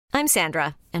I'm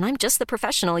Sandra, and I'm just the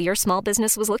professional your small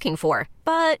business was looking for.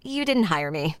 But you didn't hire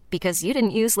me because you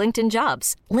didn't use LinkedIn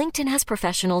Jobs. LinkedIn has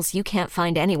professionals you can't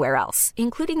find anywhere else,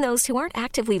 including those who aren't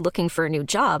actively looking for a new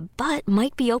job, but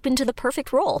might be open to the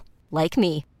perfect role, like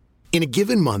me. In a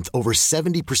given month, over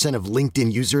 70% of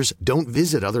LinkedIn users don't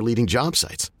visit other leading job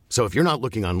sites. So if you're not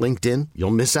looking on LinkedIn,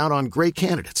 you'll miss out on great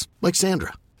candidates like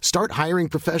Sandra. Start hiring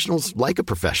professionals like a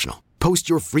professional. Post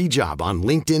your free job on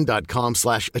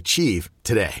linkedin.com/achieve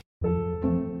today.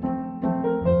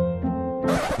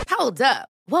 Hold up.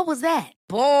 What was that?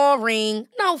 Boring.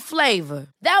 No flavor.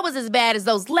 That was as bad as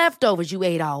those leftovers you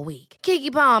ate all week.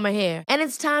 Keke Palmer here, and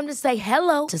it's time to say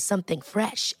hello to something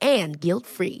fresh and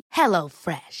guilt-free. Hello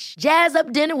Fresh. Jazz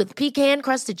up dinner with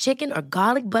pecan-crusted chicken or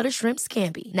garlic butter shrimp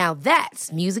scampi. Now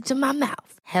that's music to my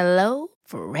mouth. Hello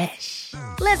Fresh.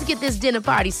 Let's get this dinner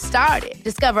party started.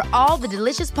 Discover all the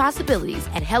delicious possibilities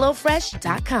at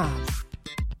hellofresh.com.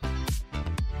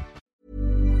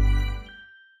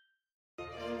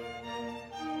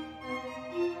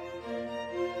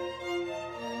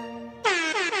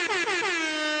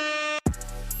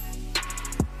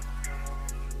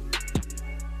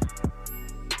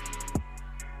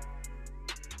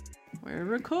 We're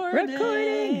recording.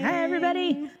 Hi,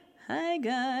 everybody. Hi,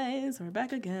 guys. We're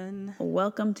back again.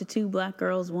 Welcome to Two Black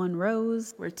Girls, One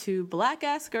Rose. Where two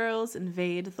black-ass girls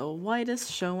invade the whitest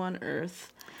show on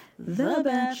earth, The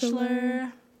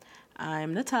Bachelor.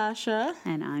 I'm Natasha.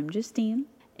 And I'm Justine.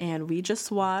 And we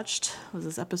just watched, was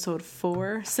this episode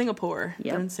 4? Singapore.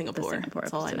 Yep, We're in Singapore.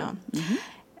 That's all I know.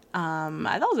 Mm-hmm.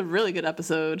 I thought it was a really good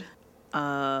episode.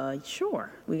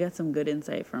 Sure. We got some good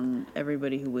insight from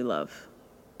everybody who we love.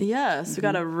 Yes, we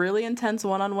got a really intense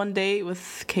one-on-one date with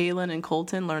Kaylin and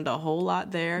Colton. Learned a whole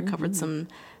lot there. Covered some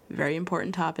very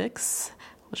important topics,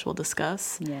 which we'll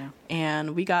discuss. Yeah.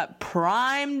 And we got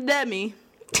prime Demi.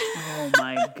 Oh,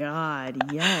 my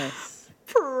God. Yes.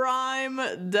 Prime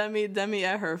Demi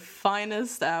at her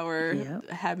finest hour. Yep.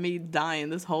 Had me dying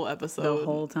this whole episode. The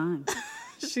whole time.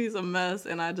 She's a mess,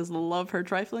 and I just love her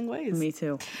trifling ways. Me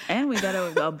too. And we got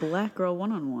a black girl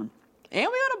one-on-one. And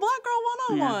we got a black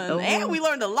girl one-on-one. Yeah. And we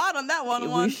learned a lot on that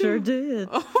one-on-one, We too. sure did.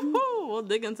 Oh, we'll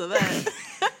dig into that.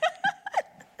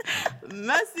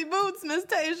 Messy boots, Miss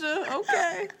Tasia.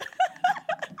 Okay.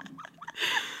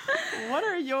 What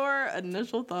are your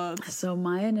initial thoughts? So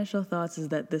my initial thoughts is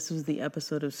that this was the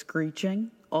episode of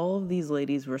screeching. All of these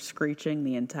ladies were screeching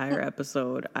the entire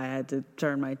episode. I had to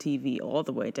turn my TV all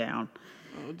the way down.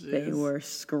 Oh, geez. They were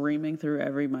screaming through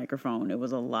every microphone. It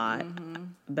was a lot.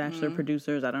 Bachelor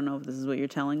producers, I don't know if this is what you're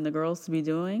telling the girls to be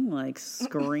doing, like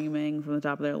screaming from the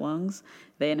top of their lungs.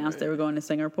 They announced they were going to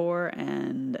Singapore,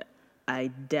 and I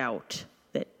doubt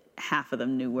that half of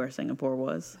them knew where Singapore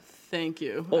was. Thank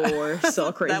you. Or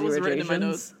saw Crazy That was Rich written in my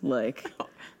Asians. notes. Like,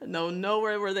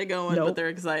 Nowhere where they're going, nope. but they're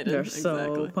excited. They're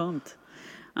Exactly. so pumped.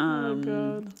 Oh,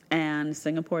 God. And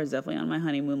Singapore is definitely on my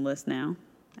honeymoon list now.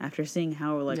 After seeing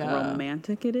how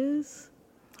romantic it is.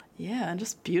 Yeah, and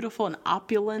just beautiful and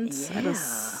opulent. Yeah. I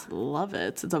just love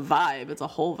it. It's a vibe. It's a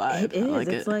whole vibe. It is. I like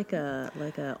It's it. like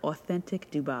a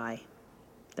authentic Dubai.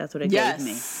 That's what it gave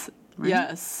me. Right?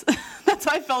 Yes. That's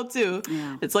how I felt too.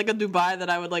 Yeah. It's like a Dubai that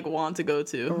I would want to go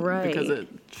to. Right. Because it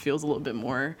feels a little bit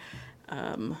more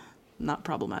not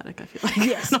problematic, I feel like.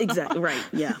 Yes, exactly. Right.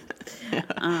 Yeah.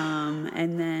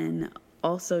 And then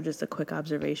also just a quick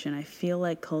observation. I feel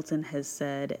like Colton has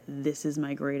said, "This is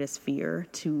my greatest fear"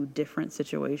 to different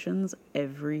situations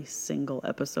every single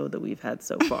episode that we've had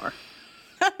so far.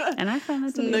 And I found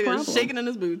that to be a problem. Nigga shaking in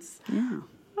his boots. Yeah.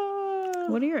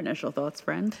 What are your initial thoughts,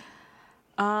 friend?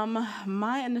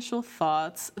 My initial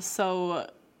thoughts. So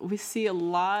we see a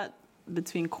lot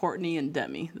between Courtney and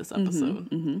Demi this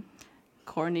episode.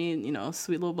 Courtney,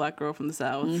 sweet little black girl from the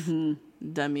South.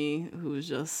 Demi, who's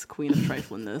just queen of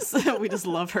triflingness. We just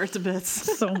love her to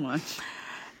bits. So much.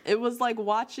 It was like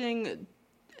watching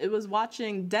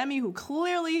Demi, who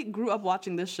clearly grew up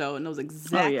watching this show and knows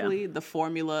exactly the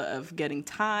formula of getting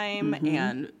time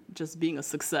and just being a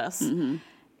success.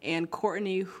 And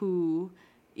Courtney, who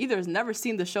either has never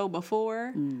seen the show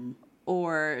before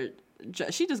or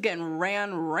she just getting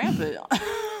ran rampant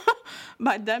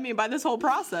by Demi by this whole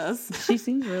process. She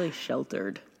seems really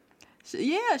sheltered.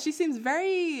 Yeah, she seems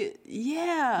very,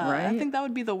 Right? I think that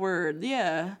would be the word,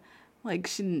 yeah. Like,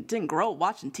 she didn't grow up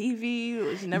watching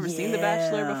TV. She's never seen The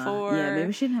Bachelor before. Yeah,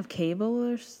 maybe she didn't have cable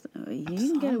or... You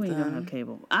can get it when you don't have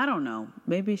cable. I don't know.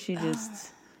 Maybe she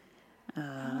just...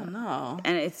 I don't know.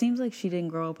 And it seems like she didn't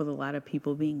grow up with a lot of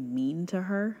people being mean to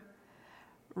her.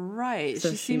 Right. So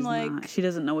she seemed like... she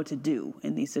doesn't know what to do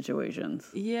in these situations.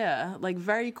 Yeah, like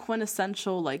very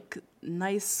quintessential, like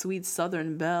nice, sweet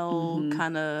Southern belle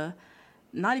kind of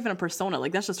not even a persona.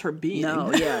 Like, that's just her being.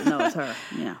 No, it's her.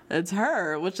 Yeah. It's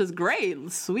her, which is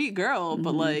great. Sweet girl.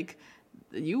 But, like,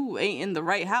 you ain't in the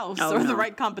right house the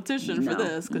right competition for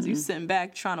this, because you sitting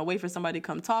back trying to wait for somebody to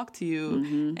come talk to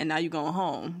you, and now you going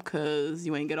home because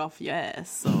you ain't get off your ass.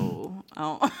 So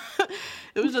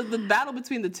it was just the battle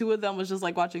between the two of them was just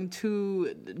like watching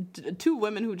two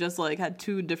women who just like had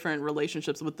two different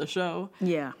relationships with the show.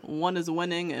 Yeah, one is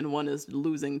winning and one is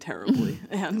losing terribly,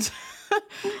 and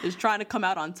is trying to come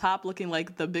out on top, looking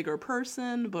like the bigger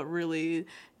person, but really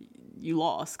you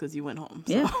lost because you went home.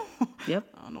 So. Yep.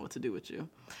 I don't know what to do with you.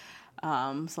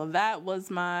 So that was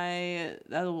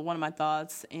one of my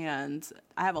thoughts, and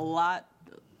I have a lot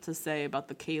to say about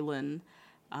the Caelynn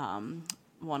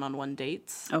one-on-one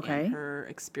dates. Okay. And her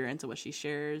experience and what she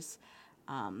shares.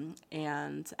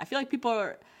 And I feel like people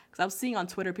are, because I was seeing on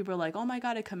Twitter, people are like, "Oh my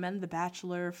God, I commend The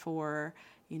Bachelor for,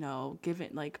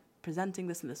 presenting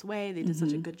this in this way. They did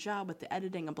such a good job with the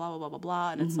editing and blah, blah, blah, blah,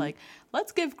 blah." And it's like,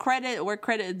 let's give credit where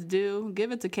credit is due.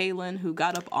 Give it to Caelynn, who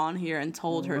got up on here and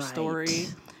told her story.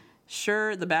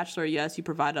 Sure, The Bachelor, yes, you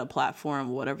provided a platform,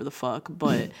 whatever the fuck,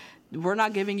 but we're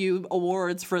not giving you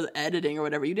awards for the editing or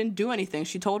whatever. You didn't do anything.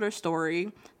 She told her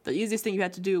story. The easiest thing you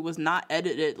had to do was not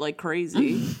edit it like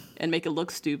crazy and make it look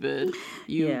stupid.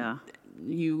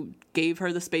 You gave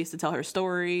her the space to tell her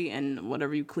story and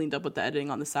whatever you cleaned up with the editing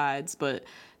on the sides, but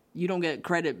you don't get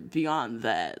credit beyond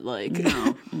that. Like,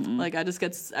 no. Like, I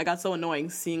got so annoying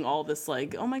seeing all this,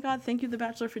 like, "Oh my God, thank you, The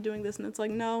Bachelor, for doing this." And it's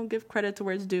like, no, give credit to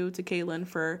where it's due to Caelynn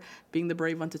for being the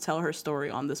brave one to tell her story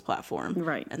on this platform.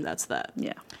 Right. And that's that.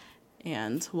 Yeah.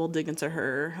 And we'll dig into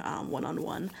her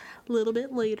one-on-one a little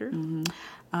bit later.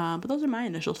 But those are my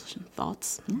initial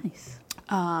thoughts. Nice.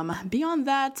 Beyond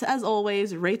that, as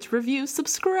always, rate, review,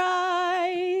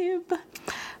 subscribe.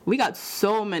 We got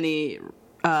so many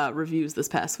reviews this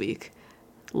past week.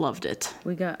 Loved it.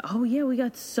 We got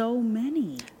so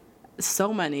many.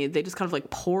 They just kind of like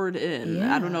poured in.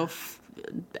 Yeah. I don't know if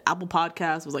Apple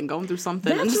Podcasts was like going through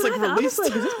something and just like released. I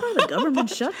was like, is this part of the government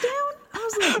shutdown? I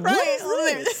was like, what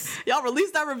is this? Y'all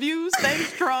released our reviews.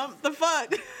 Thanks, Trump. The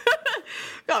fuck?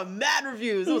 Got mad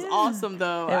reviews. It was awesome,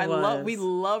 though. We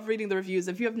love reading the reviews.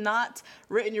 If you have not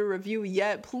written your review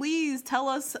yet, please tell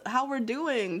us how we're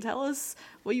doing. Tell us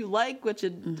what you like, what you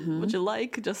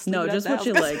like. Just what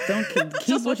you like. Don't keep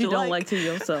what you don't like to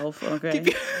yourself. Okay.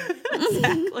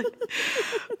 Exactly.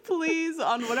 Please,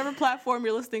 on whatever platform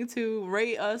you're listening to,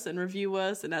 rate us and review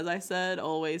us. And as I said,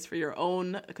 always for your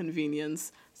own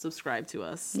convenience, subscribe to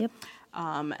us. Yep.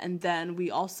 And then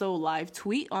we also live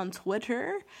tweet on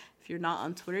Twitter. If you're not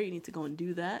on Twitter, you need to go and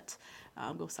do that.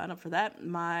 Go sign up for that.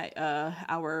 What am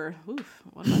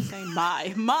I saying?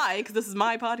 Because this is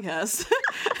my podcast.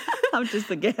 I'm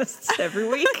just a guest every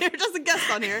week. You're just a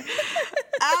guest on here.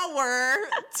 Our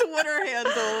Twitter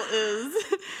handle is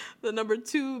the number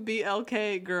 2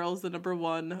 BLK girls, the number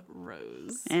 1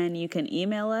 Rose. And you can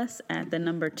email us at the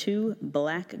number 2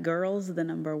 blackgirls, the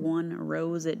number 1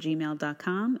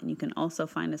 rose@gmail.com. And you can also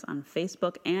find us on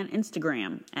Facebook and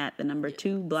Instagram at the number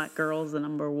 2 blackgirls, the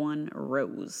number 1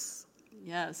 rose.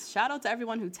 Yes. Shout out to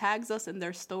everyone who tags us in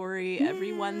their story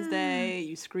every Wednesday.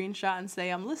 You screenshot and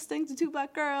say, "I'm listening to 2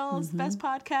 Black Girls, best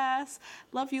podcast.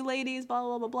 Love you ladies, blah,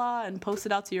 blah, blah, blah," and post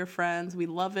it out to your friends. We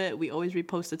love it. We always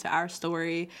repost it to our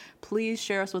story. Please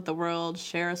share us with the world.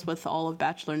 Share us with all of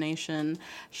Bachelor Nation.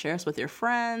 Share us with your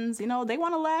friends. They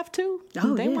want to laugh too.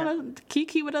 They want to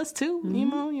kiki with us too.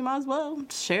 You might as well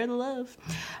share the love.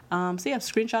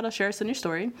 Screenshot us, share us in your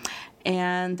story.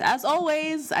 And as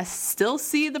always, I still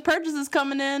see the purchases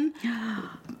coming in.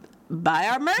 Buy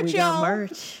our merch, y'all.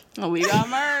 We got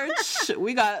merch.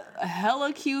 We got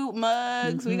hella cute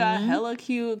mugs. We got hella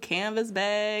cute canvas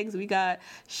bags. We got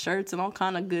shirts and all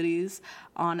kind of goodies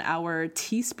on our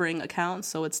Teespring account.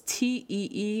 So it's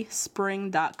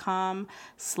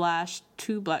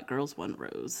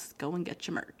teespring.com/2blackgirls1rose. Go and get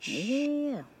your merch.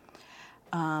 Yeah.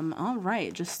 All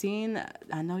right, Justine,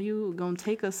 I know you gonna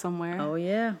take us somewhere. Oh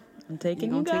yeah, I'm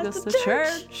taking you guys to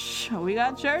church. We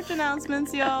got church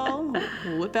announcements, y'all.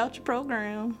 Whip out your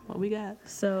program. What we got?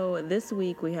 So this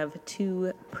week we have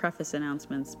 2 preface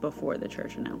announcements before the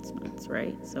church announcements,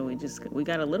 right? So we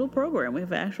got a little program. We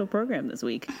have an actual program this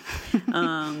week.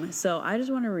 So I just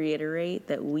want to reiterate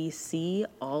that we see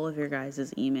all of your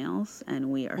guys' emails, and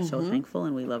we are so thankful,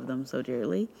 and we love them so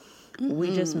dearly.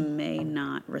 We just may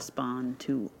not respond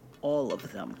to all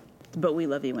of them, but we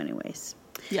love you anyways.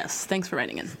 Yes, thanks for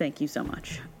writing in. Thank you so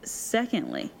much.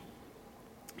 Secondly,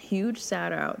 huge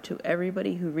shout out to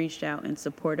everybody who reached out in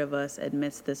support of us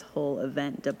amidst this whole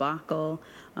event debacle,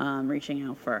 reaching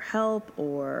out for help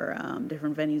or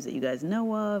different venues that you guys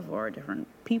know of or different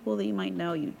people that you might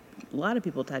know. A lot of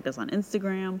people tagged us on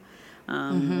Instagram.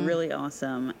 Really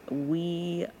awesome.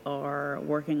 We are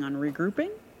working on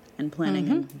regrouping and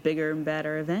planning a bigger and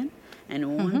better event.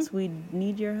 And once we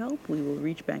need your help, we will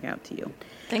reach back out to you.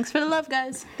 Thanks for the love,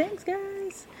 guys. Thanks,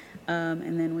 guys.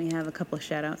 And then we have a couple of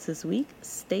shout outs this week.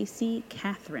 Stacy,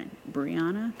 Catherine,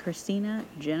 Brianna, Christina,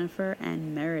 Jennifer,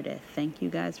 and Meredith. Thank you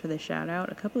guys for the shout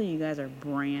out. A couple of you guys are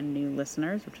brand new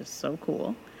listeners, which is so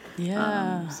cool.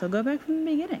 Yeah. So go back from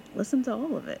the beginning. Listen to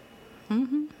all of it.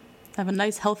 Have a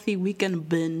nice, healthy weekend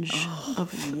binge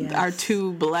of our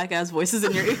two black-ass voices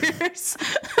in your ears.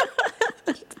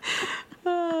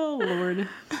 Oh, Lord.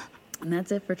 And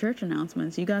that's it for church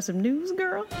announcements. You got some news,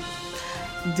 girl?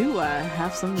 Do I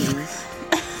have some news?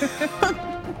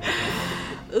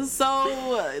 So,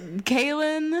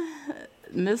 Kaylin,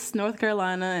 Miss North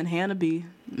Carolina, and Hannah B,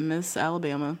 Miss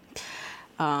Alabama.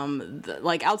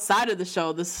 Like outside of the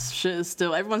show, this shit is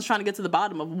still, everyone's trying to get to the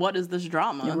bottom of what is this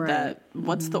drama, right.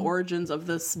 What's the origins of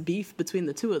this beef between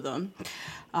the two of them.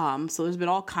 So there's been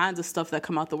all kinds of stuff that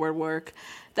come out the woodwork.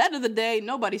 At the end of the day,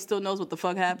 nobody still knows what the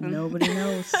fuck happened. Nobody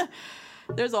knows.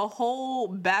 There's a whole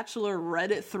Bachelor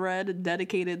Reddit thread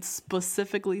dedicated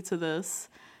specifically to this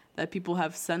that people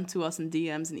have sent to us in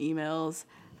DMs and emails.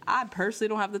 I personally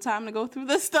don't have the time to go through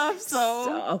this stuff,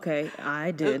 so okay,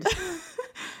 I did.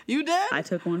 You did? I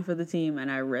took one for the team,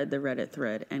 and I read the Reddit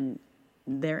thread, and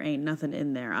there ain't nothing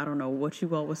in there. I don't know what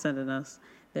you all were sending us.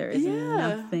 There is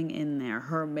nothing in there.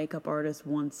 Her makeup artist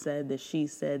once said that she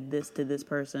said this to this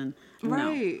person.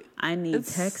 Right. No, I need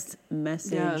text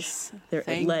message. Yes.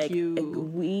 Thank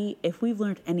you. If we've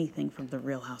learned anything from the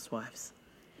Real Housewives,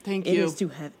 it is to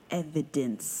have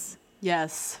evidence.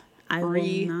 Yes. I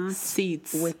will not,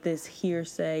 receipts. With this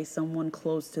hearsay, someone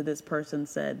close to this person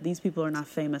said, these people are not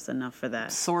famous enough for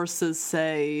that. Sources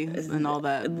say and all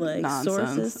that nonsense.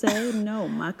 Sources say, no,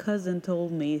 my cousin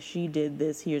told me she did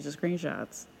this. Here's the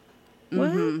screenshots.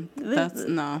 What? That's,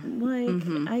 no. Like,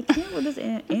 I can't with this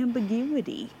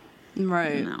ambiguity.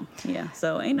 Right. No. Yeah.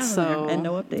 So ain't nothing there. And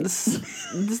no updates.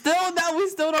 We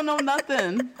still don't know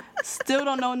nothing. Still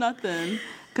don't know nothing.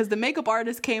 Because the makeup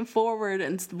artist came forward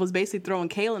and was basically throwing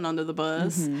Kaylin under the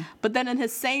bus. But then in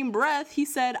his same breath, he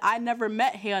said, I never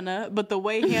met Hannah, but the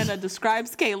way Hannah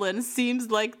describes Kaylin seems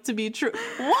like to be true.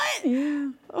 What?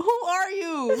 Yeah. Who are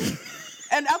you?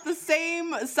 And out the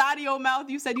same side of your mouth,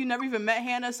 you said you never even met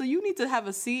Hannah. So you need to have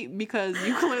a seat because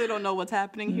you clearly don't know what's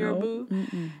happening here, boo.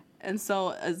 And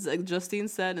so, as Justine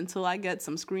said, until I get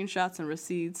some screenshots and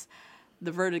receipts,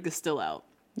 the verdict is still out.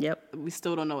 Yep. We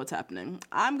still don't know what's happening.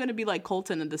 I'm going to be like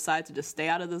Colton and decide to just stay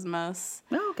out of this mess.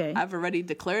 Oh, okay. I've already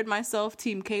declared myself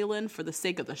Team Kaylin for the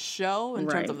sake of the show. In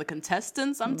terms of the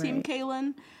contestants, I'm Team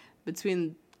Kaylin.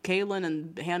 Between Kaylin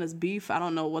and Hannah's beef, I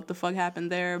don't know what the fuck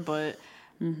happened there, but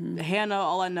Hannah,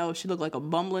 all I know, she looked like a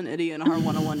bumbling idiot in her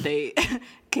one-on-one date.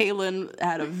 Kaylin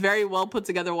had a very well put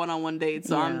together one-on-one date,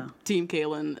 so I'm Team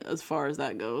Kaylin as far as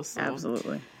that goes. So.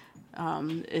 Absolutely.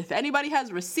 If anybody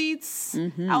has receipts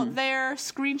out there,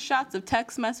 screenshots of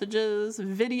text messages,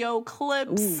 video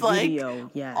clips,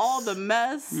 all the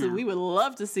mess, we would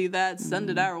love to see that. Send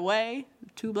it our way.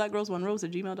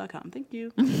 2blackgirls1rose@gmail.com. Thank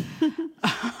you.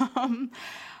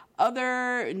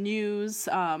 Other news.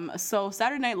 So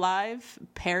Saturday Night Live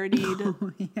parodied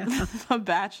The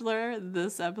Bachelor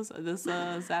this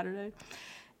Saturday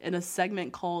in a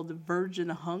segment called Virgin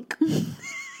Hunk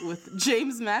with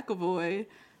James McAvoy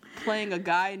playing a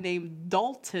guy named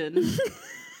Dalton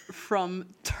from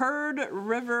Turd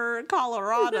River,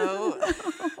 Colorado,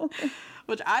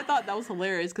 which I thought that was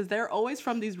hilarious because they're always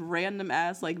from these random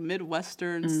ass like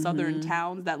Midwestern southern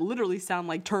towns that literally sound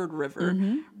like Turd River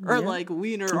or like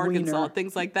Wiener, Arkansas,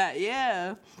 things like that.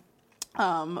 Yeah.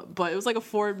 But it was like a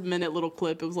 4-minute little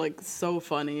clip. It was like so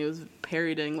funny. It was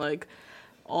parodying like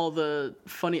all the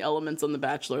funny elements on The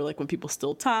Bachelor, like when people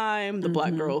steal time, the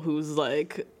black girl who's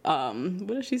like, what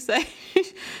did she say?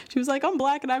 She was like, I'm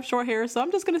black and I have short hair, so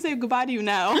I'm just going to say goodbye to you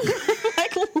now.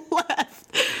 Like,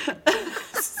 left.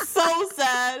 So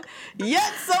sad,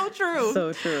 yet so true.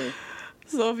 So true.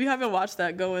 So if you haven't watched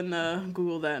that, go and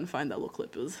Google that and find that little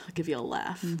clip. It'll give you a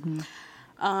laugh.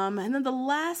 And then the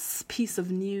last piece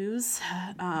of news,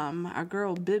 our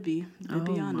girl Bibiana.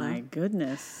 Oh my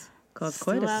goodness. Caused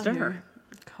quite a stir.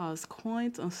 Caused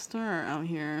quite a stir out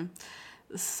here.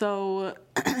 So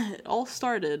it all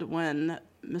started when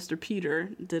Mr.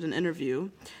 Peter did an interview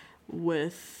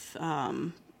with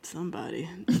somebody,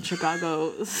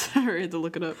 Chicago, sorry, I had to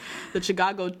look it up, the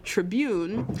Chicago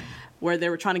Tribune, where they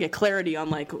were trying to get clarity on,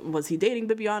 like, was he dating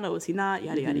Bibiana? Was he not?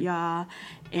 Yada, yada, yada.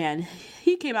 And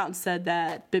he came out and said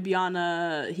that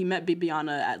he met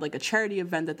Bibiana at, like, a charity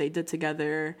event that they did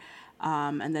together.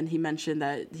 And then he mentioned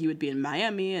that he would be in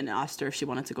Miami and asked her if she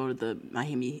wanted to go to the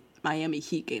Miami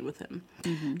Heat game with him.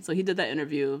 So he did that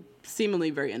interview, seemingly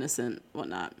very innocent,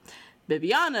 whatnot.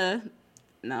 Bibiana,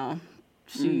 no,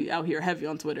 she out here heavy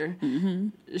on Twitter.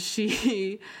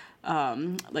 She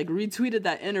like retweeted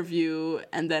that interview,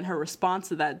 and then her response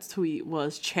to that tweet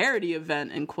was, charity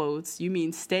event in quotes, you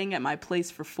mean staying at my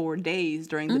place for 4 days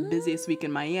during the busiest week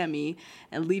in Miami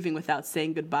and leaving without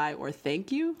saying goodbye or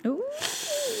thank you?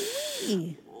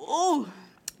 Oh,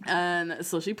 and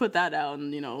so she put that out,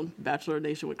 and, you know, Bachelor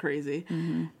Nation went crazy.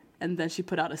 And then she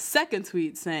put out a second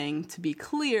tweet saying, to be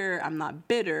clear, I'm not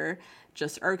bitter,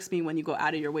 just irks me when you go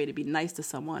out of your way to be nice to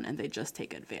someone and they just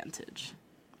take advantage.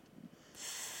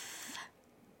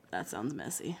 That sounds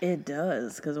messy. It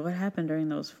does, because what happened during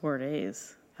those 4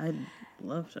 days? I'd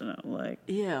love to know. Like,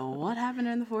 yeah, what happened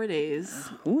during the 4 days?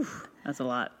 Oof, that's a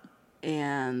lot.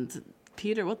 And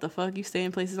Peter, what the fuck? You stay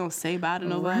in places, don't say bye to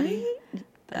nobody? Right?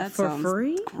 That For sounds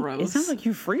free? gross. It sounds like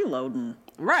you freeloading.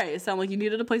 Right. It sounds like you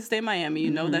needed a place to stay in Miami.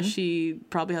 You know that she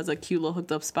probably has a cute little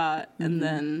hooked up spot, and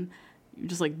then you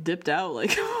just, like, dipped out.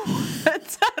 Like, I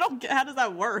don't get, how does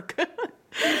that work?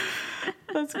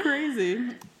 That's crazy.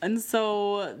 And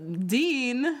so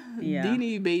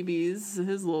Deanie Babies,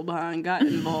 his little behind, got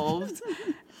involved.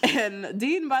 And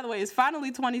Dean, by the way, is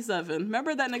finally 27.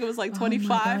 Remember that nigga was like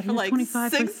 25 for like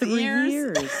 25 6 for 3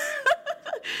 years.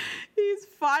 He's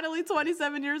finally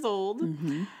 27 years old.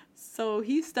 So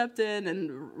he stepped in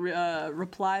and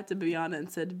replied to Bibiana and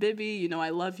said, Bibi, you know I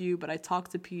love you, but I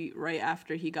talked to Pete right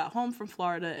after he got home from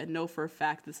Florida and know for a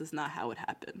fact this is not how it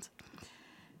happened.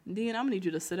 Dean, I'm going to need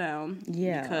you to sit down.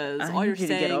 Yeah, because I all you're need you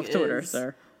saying to get off Twitter, is,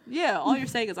 sir. Yeah, all you're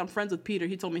saying is I'm friends with Peter.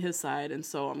 He told me his side, and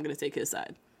so I'm going to take his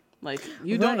side. Like,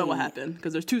 you don't know what happened,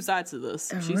 because there's 2 sides to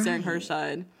this. She's saying her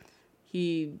side.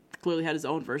 He clearly had his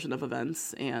own version of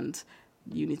events, and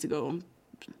you need to go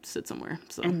sit somewhere.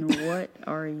 So. And what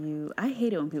are you... I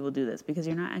hate it when people do this, because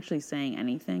you're not actually saying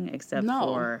anything except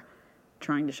for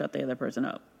trying to shut the other person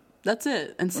up. That's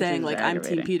it. And saying, like, I'm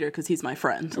Team Peter because he's my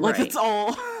friend. Like, Right. that's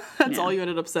all. That's all you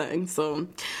ended up saying. So,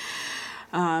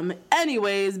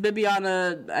 anyways,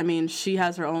 Bibiana, I mean, she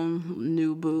has her own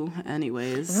new boo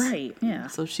anyways. Right, yeah.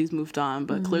 So she's moved on,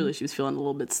 but clearly she was feeling a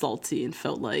little bit salty and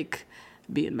felt like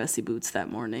being messy boots that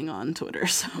morning on Twitter.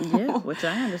 So. Yeah, which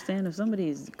I understand. If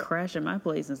somebody's crashing my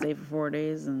place and stay for 4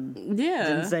 days and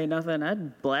didn't say nothing,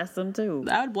 I'd blast them too.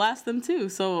 I would blast them too.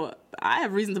 So I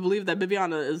have reason to believe that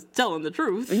Bibiana is telling the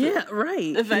truth. Yeah,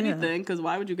 right. If anything, because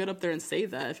why would you get up there and say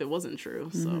that if it wasn't true?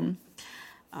 So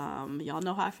y'all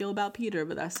know how I feel about Peter,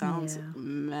 but that sounds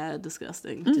mad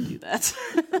disgusting to do that.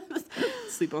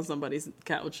 Sleep on somebody's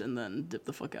couch and then dip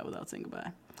the fuck out without saying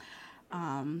goodbye.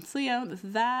 So yeah,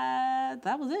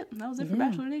 that was it. That was it for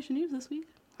Bachelor Nation News this week.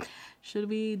 Should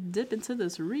we dip into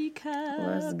this recap?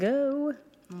 Let's go.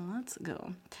 Let's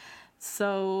go.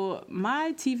 So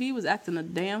my TV was acting a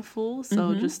damn fool.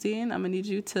 So Justine, I'm gonna need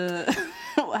you to.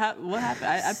 What happened?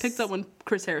 I picked up when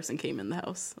Chris Harrison came in the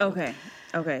house. Okay.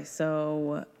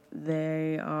 So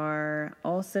they are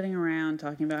all sitting around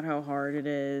talking about how hard it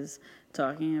is.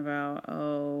 Talking about,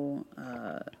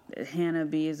 Hannah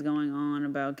B is going on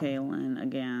about Kaylin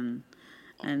again.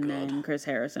 And then Chris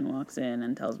Harrison walks in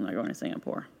and tells them they're going to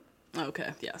Singapore.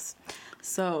 Okay, yes.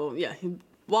 So, yeah, he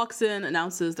walks in,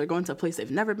 announces they're going to a place they've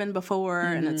never been before,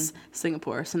 and it's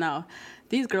Singapore. So now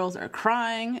these girls are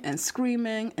crying and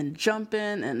screaming and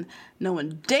jumping and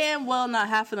knowing damn well not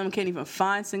half of them can't even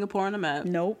find Singapore on the map.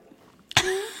 Nope.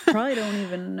 Probably don't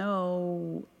even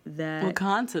know that what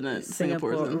continent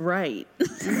Singapore's in. Right.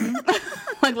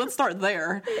 Like, let's start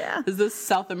there. Yeah. Is this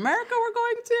South America we're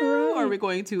going to? Right. Are we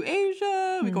going to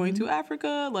Asia? Are we going to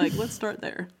Africa? Like, let's start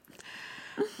there.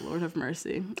 Lord have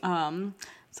mercy.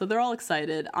 So they're all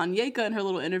excited. Anyeka in her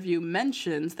little interview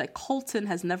mentions that Colton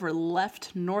has never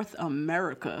left North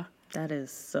America. That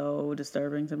is so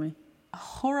disturbing to me.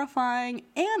 Horrifying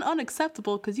and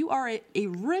unacceptable because you are a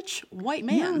rich white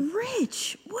man. You're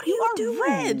rich. What are you doing? You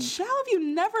are rich. How have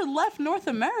you never left North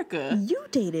America? You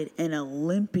dated an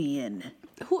Olympian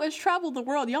who has traveled the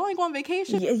world. Y'all ain't go on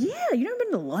vacation? Yeah. You never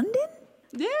been to London?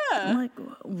 Yeah. I'm like,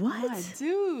 what? My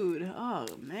dude. Oh,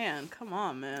 man. Come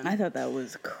on, man. I thought that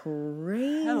was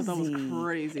crazy. I thought that was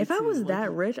crazy. If I was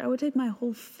that rich, I would take my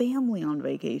whole family on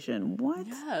vacation. What?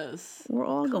 Yes. We're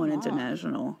all going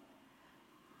international.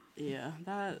 Yeah,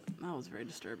 that was very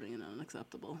disturbing and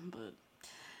unacceptable. But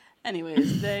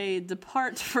anyways, they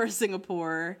depart for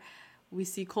Singapore. We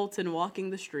see Colton walking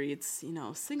the streets. You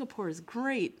know, Singapore is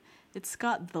great. It's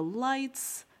got the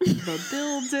lights, the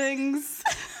buildings.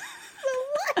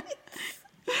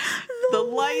 The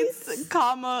lights,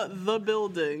 comma, the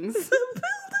buildings. The buildings.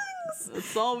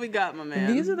 That's all we got, my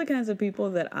man. These are the kinds of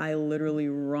people that I literally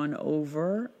run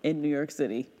over in New York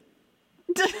City.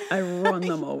 I run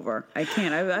them over. I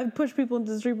can't. I've pushed people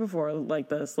into the street before like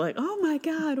this. Like, oh my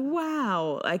God,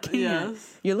 wow. I can't.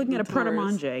 Yes, You're looking at a Pret a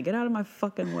Manger. Get out of my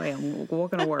fucking way. I'm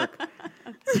walking to work.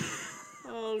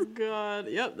 Oh God.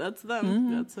 Yep, that's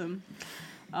them. That's him.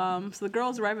 So the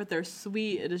girls arrive at their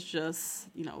suite. It is just,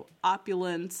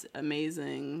 opulent,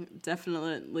 amazing,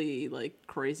 definitely like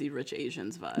crazy rich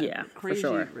Asians vibe. Yeah, crazy for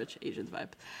sure. Rich Asians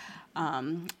vibe.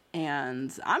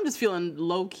 And I'm just feeling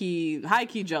low-key,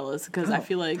 high-key jealous because I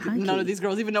feel like none of these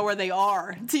girls even know where they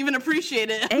are to even appreciate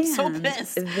it. I'm so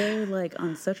pissed. They're like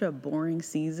on such a boring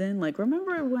season. Like,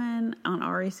 remember when on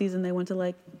Ari's season they went to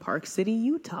like Park City,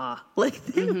 Utah? Like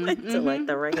they went to like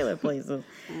the regular places.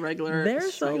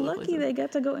 They're so lucky places. they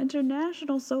get to go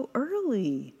international so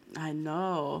early. I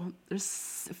know.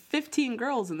 There's 15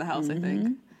 girls in the house, I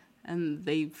think. And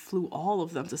they flew all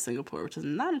of them to Singapore, which is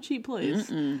not a cheap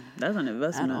place. That's an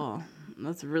investment. At all.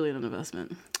 That's really an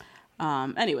investment.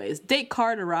 Anyways, date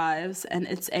card arrives, and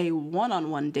it's a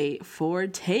one-on-one date for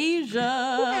Tasia.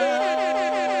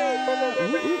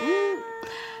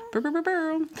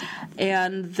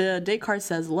 And the date card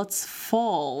says, let's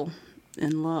fall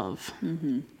in love.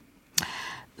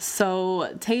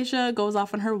 So Tasia goes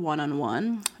off on her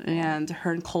one-on-one, and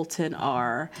her and Colton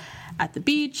are at the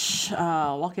beach,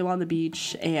 walking along the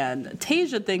beach, and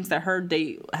Tasia thinks that her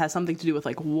date has something to do with,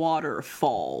 like,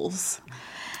 waterfalls.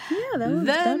 Yeah, that would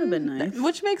have been nice.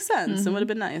 Which makes sense. It would have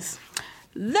been nice.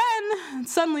 Then,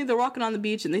 suddenly, they're walking on the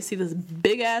beach, and they see this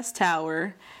big-ass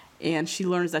tower, and she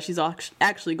learns that she's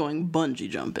actually going bungee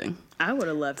jumping. I would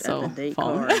have left at the date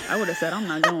card. I would have said, I'm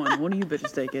not going. One of you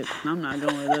bitches take it. I'm not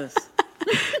going with this.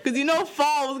 Because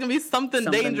fall was going to be something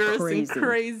dangerous and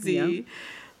crazy. Yep.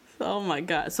 Oh my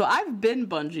God. So I've been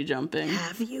bungee jumping.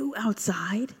 Have you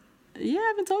outside? Yeah, I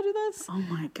haven't told you this. Oh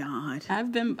my God.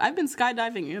 I've been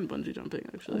skydiving and bungee jumping,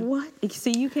 actually. What?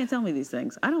 See, you can't tell me these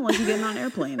things. I don't like you getting on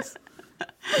airplanes.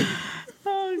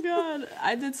 Oh God.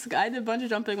 I did bungee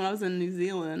jumping when I was in New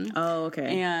Zealand. Oh,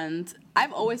 okay. And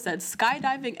I've always said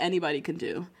skydiving anybody can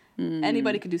do.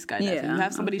 Anybody can do skydiving. Yeah, you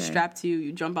have somebody strapped to you,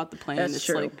 you jump out the plane. That's it's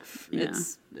true.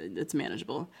 It's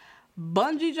manageable.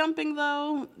 Bungee jumping,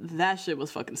 though, that shit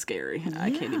was fucking scary.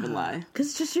 I can't even lie. Because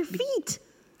it's just your feet.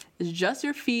 It's just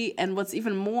your feet, and what's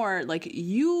even more, like,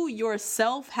 you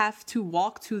yourself have to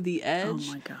walk to the edge.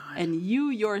 Oh my God. And you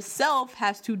yourself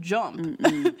has to jump.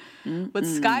 With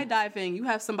skydiving, you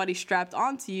have somebody strapped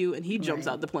onto you, and he jumps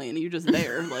out the plane, and you're just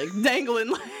there, like, dangling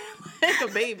like a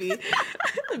baby.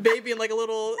 A baby in, like, a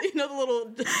little, the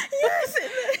little... Yes,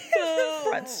 the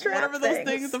front strap whatever those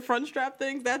things, the front strap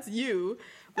things, that's you.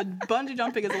 But bungee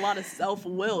jumping is a lot of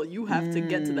self-will. You have to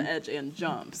get to the edge and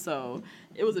jump. So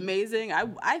it was amazing.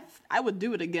 I would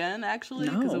do it again, actually,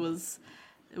 because it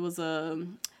was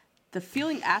the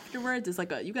feeling afterwards is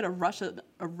like you get a rush of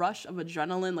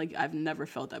adrenaline like I've never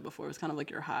felt that before. It was kind of like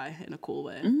you're high in a cool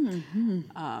way.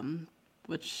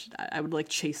 Which I would like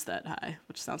chase that high,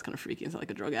 which sounds kind of freaky. It's like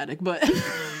a drug addict, but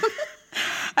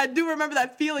I do remember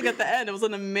that feeling at the end. It was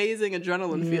an amazing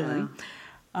adrenaline feeling.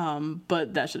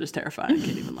 But that shit is terrifying. I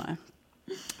can't even lie.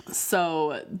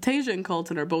 So Tasia and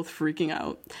Colton are both freaking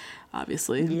out,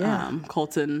 obviously. Yeah.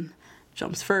 Colton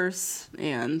jumps first,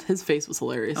 and his face was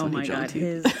hilarious when he jumped. Oh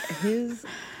my God, his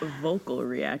vocal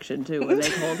reaction too when they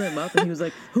called him up and he was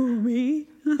like, "Who, me?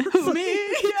 Who, me?"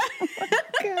 Yeah. Oh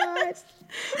God.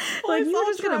 Like, you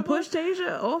were just gonna push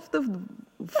Tasia off the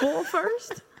fall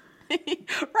first?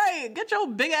 Right, get your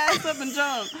big ass up and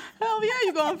jump. Hell yeah,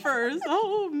 you going first.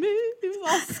 Oh, me. He was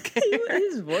all scared.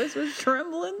 His voice was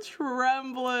trembling.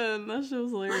 That shit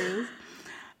was hilarious.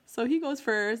 So he goes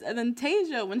first, and then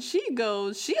Tasia, when she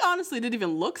goes, she honestly didn't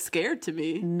even look scared to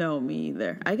me. No, me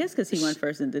either. I guess because he went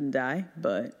first and didn't die,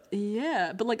 but...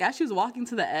 Yeah, but like as she was walking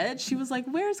to the edge, she was like,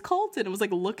 "Where's Colton?" It was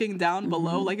like looking down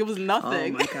below, like it was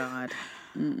nothing. Oh my God.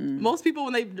 Most people,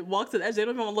 when they walk to the edge, they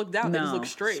don't even want to look down. They just look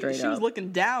straight. She was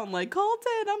looking down like,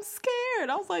 "Colton, I'm scared."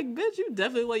 I was like, "Bitch, you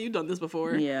definitely like you've done this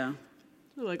before." Yeah.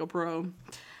 You're like a pro.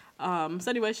 So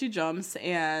anyway, she jumps,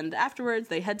 and afterwards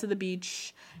they head to the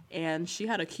beach, and she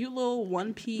had a cute little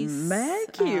one piece.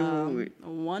 Mad cute.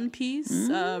 One piece.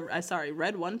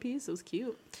 Red one piece. It was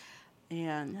cute.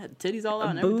 And had titties all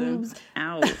out and boobs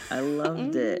everything. Out. I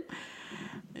loved it.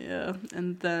 Yeah.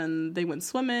 And then they went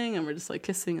swimming, and we're just like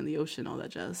kissing in the ocean, all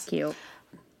that jazz. Cute.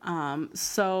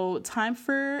 So time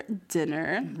for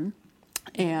dinner.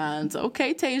 And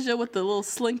okay, Tasia with the little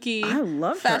slinky I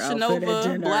loved Fashion her outfit at Nova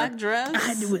dinner. black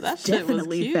dress. It was That shit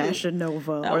definitely was cute. Fashion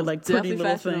Nova, That or was like Pretty definitely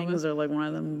Little Fashion Nova. Things, or like one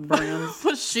of them brands.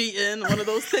 Was Shein, one of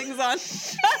those things on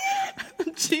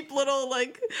cheap little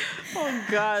like, oh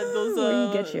god, those Where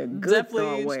you get your good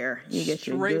definitely thought wear. You get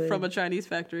your straight good, from a Chinese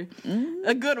factory.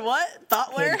 A good what?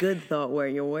 Thought wear? your good thought wear.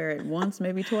 You wear it once,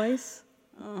 maybe twice.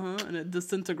 And it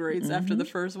disintegrates after the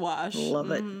first wash.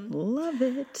 Love it. Love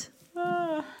it.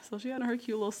 So she had her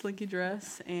cute little slinky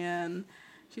dress, and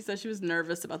she said she was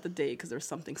nervous about the date because there was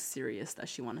something serious that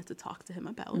she wanted to talk to him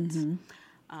about.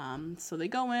 So they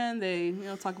go in, they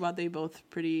talk about they both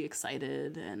pretty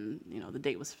excited, and the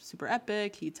date was super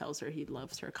epic. He tells her he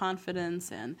loves her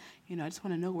confidence, and I just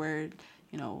want to know where,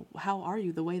 how are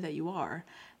you the way that you are?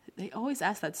 They always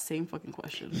ask that same fucking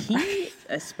question. He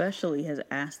especially has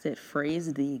asked it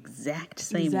phrased the exact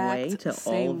same way to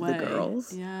all of the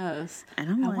girls. Yes.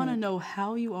 And I'm I like, want to know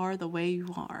how you are the way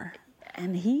you are.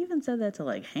 and he even said that to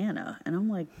like Hannah, and I'm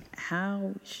like,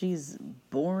 how she's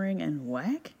boring and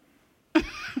whack?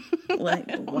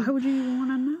 Like, why would you even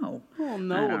want to know? I don't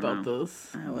know about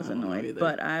this. I was don't know annoyed, either.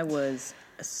 but I was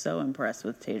so impressed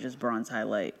with Tasia's bronze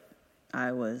highlight.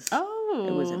 It was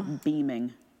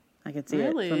beaming. I could see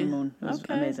it from the moon. It was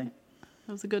amazing.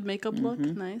 That was a good makeup look.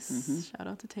 Nice. Shout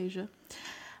out to Tasia.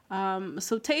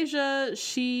 So Tasia,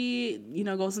 she,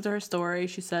 goes into her story.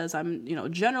 She says, I'm,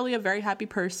 generally a very happy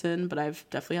person, but I've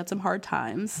definitely had some hard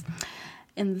times.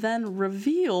 And then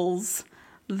reveals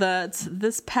that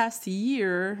this past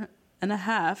year and a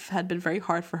half had been very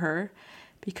hard for her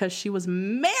because she was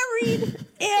married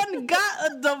and got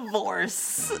a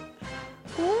divorce.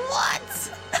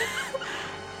 What?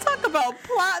 Talk about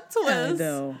plot twist. I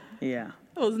know. Yeah.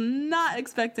 I was not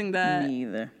expecting that. Me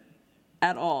either.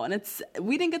 At all. And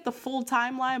we didn't get the full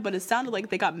timeline, but it sounded like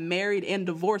they got married and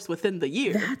divorced within the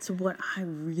year. That's what I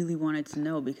really wanted to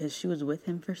know, because she was with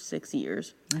him for 6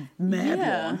 years.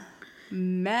 Mad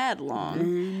long.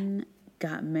 Then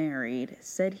got married.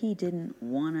 Said he didn't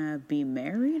want to be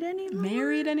married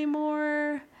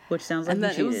anymore. Which sounds like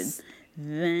he cheated.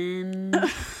 Then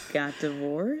got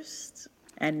divorced.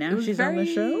 And now she's on the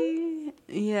show?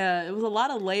 Yeah, it was a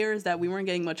lot of layers that we weren't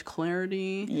getting much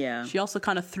clarity. Yeah. She also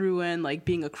kind of threw in, like,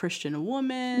 being a Christian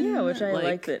woman. Yeah, which I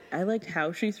liked it. I liked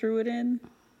how she threw it in.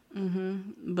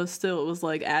 But still, it was,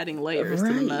 like, adding layers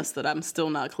to the mess that I'm still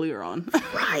not clear on.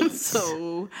 Right.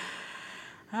 So,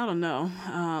 I don't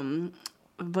know.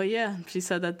 But, yeah, she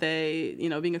said that they,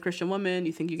 being a Christian woman,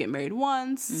 you think you get married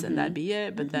once, and that'd be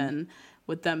it. But then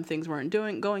with them, things weren't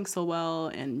going so well,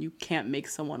 and you can't make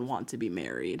someone want to be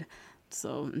married.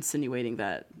 So insinuating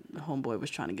that the homeboy was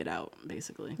trying to get out,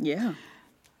 basically. Yeah.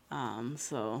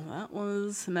 So that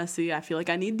was messy. I feel like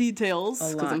I need details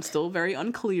because I'm still very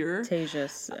unclear.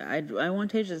 Tasia, I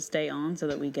want Tasia to stay on so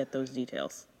that we get those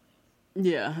details.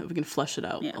 Yeah, if we can flesh it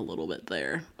out a little bit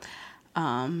there.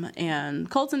 And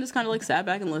Colton just kind of like sat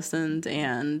back and listened,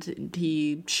 and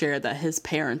he shared that his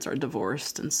parents are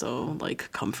divorced, and so like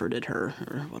comforted her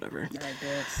or whatever. I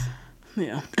guess.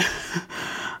 Yeah.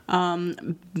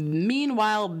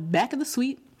 Meanwhile, back at the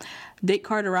suite, date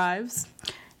card arrives,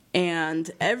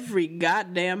 and every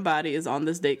goddamn body is on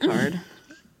this date card.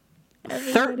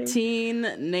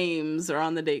 13 names are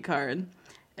on the date card,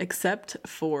 except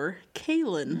for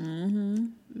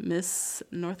Kaylin, Miss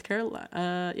North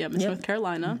Carolina. North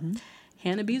Carolina,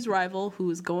 Hannah B's rival, who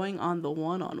is going on the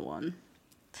one-on-one.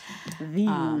 The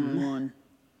one-on-one.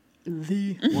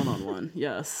 The one-on-one,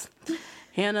 yes.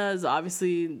 Hannah is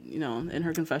obviously, in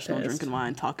her confessional, drinking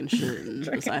wine, talking shit, and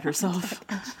beside herself.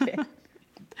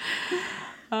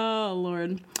 Oh,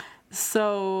 Lord.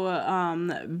 So,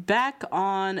 back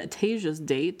on Tasia's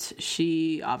date,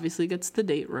 she obviously gets the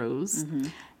date rose.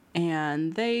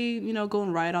 And they, go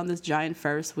and ride on this giant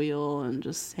Ferris wheel and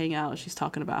just hang out. She's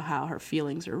talking about how her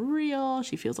feelings are real.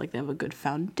 She feels like they have a good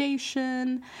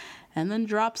foundation. And then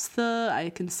drops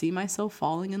I can see myself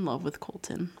falling in love with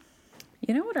Colton.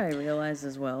 You know what I realized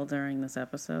as well during this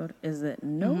episode is that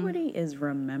nobody is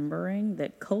remembering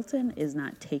that Colton is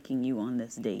not taking you on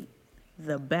this date.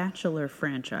 The Bachelor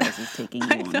franchise is taking you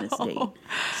on this date.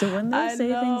 So when they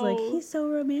say things like, he's so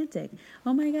romantic.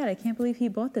 Oh my God, I can't believe he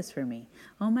bought this for me.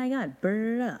 Oh my God,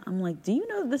 I'm like, do you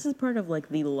know this is part of like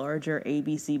the larger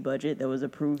ABC budget that was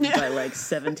approved by like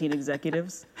 17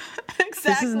 executives?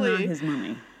 Exactly. This is not his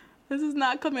money. This is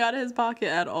not coming out of his pocket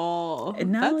at all.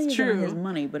 And not only is it not his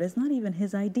money, but it's not even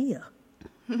his idea.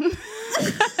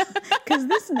 Because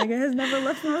this nigga has never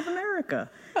left North America.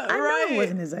 I know it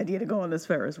wasn't his idea to go on this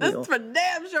Ferris wheel. This for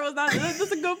damn sure was not. That's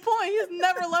a good point. He's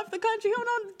never left the country. He don't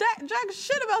know jack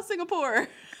shit about Singapore.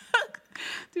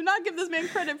 Do not give this man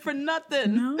credit for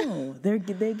nothing. No,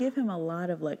 they give him a lot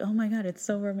of like, oh my God, it's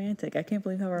so romantic. I can't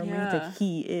believe how romantic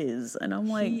he is. And I'm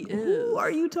like, who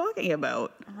are you talking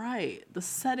about? Right. The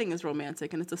setting is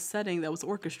romantic, and it's a setting that was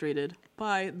orchestrated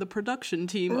by the production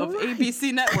team of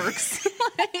ABC Networks,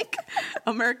 like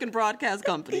American Broadcast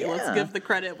Company. Let's give the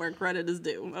credit where credit is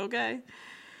due, okay?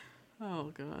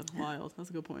 Oh, God. Wild. That's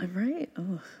a good point. Right?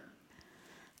 Oh.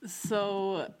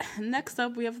 So next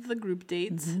up, we have the group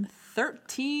dates.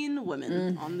 13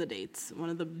 women on the dates. One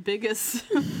of the biggest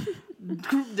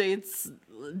group dates,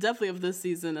 definitely of this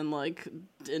season and like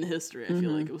in history. I feel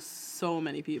like it was so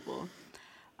many people.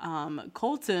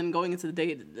 Colton, going into the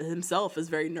date himself, is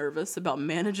very nervous about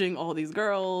managing all these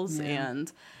girls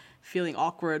and feeling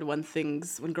awkward when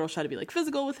girls try to be like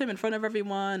physical with him in front of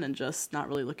everyone, and just not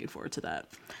really looking forward to that.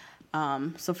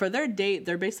 So for their date,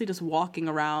 they're basically just walking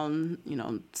around,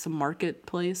 some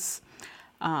marketplace.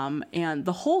 And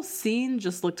the whole scene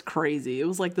just looked crazy. It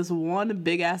was like this one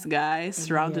big ass guy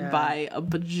surrounded by a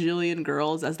bajillion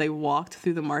girls as they walked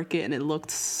through the market. And it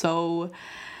looked so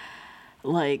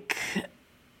like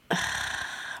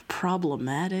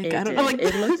problematic. I don't know.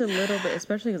 It looked a little bit,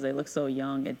 especially because they look so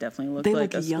young. It definitely looked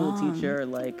like a school teacher,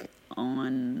 like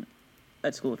on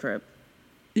a school trip.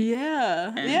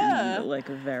 Yeah, and like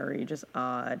very just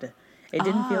odd. It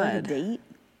didn't feel like a date.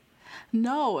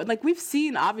 No, like we've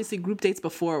seen obviously group dates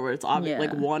before where it's obvious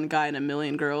like one guy and a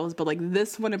million girls, but like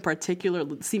this one in particular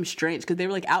seemed strange because they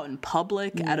were like out in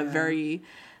public at a very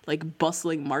like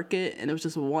bustling market, and it was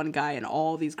just one guy and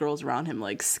all these girls around him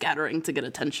like scattering to get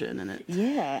attention. And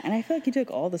and I feel like he took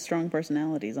all the strong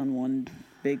personalities on one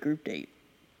big group date.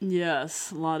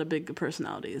 Yes, a lot of big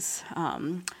personalities.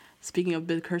 Speaking of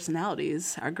big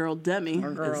personalities, our girl Demi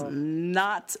is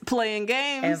not playing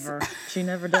games. Ever. She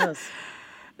never does.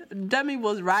 Demi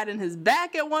was riding his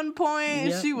back at one point.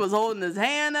 Yep. She was holding his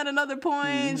hand at another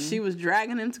point. She was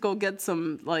dragging him to go get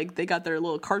some, like, they got their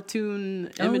little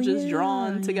cartoon images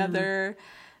drawn together.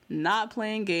 Not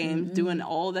playing games, doing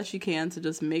all that she can to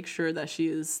just make sure that she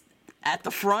is at the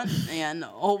front and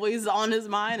always on his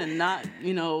mind and not,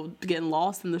 getting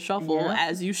lost in the shuffle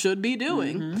as you should be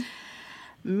doing.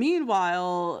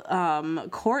 Meanwhile,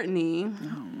 Courtney,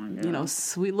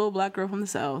 sweet little black girl from the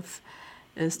South,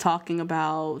 is talking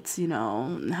about,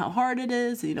 how hard it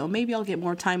is. Maybe I'll get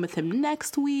more time with him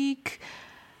next week.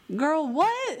 Girl,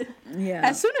 what? Yeah.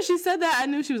 As soon as she said that, I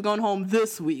knew she was going home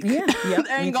this week. Yeah. Yep,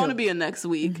 there ain't going to be a next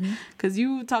week. Because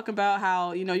you talk about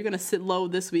how, you're going to sit low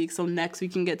this week so next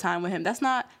week you can get time with him. That's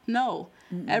not,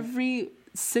 every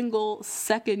single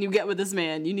second you get with this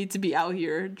man, you need to be out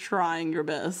here trying your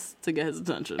best to get his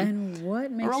attention. And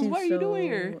what makes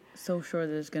you so sure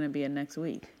there's going to be a next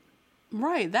week?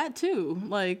 Right, that too.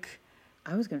 Like,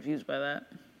 I was confused by that.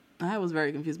 I was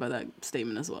very confused by that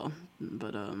statement as well.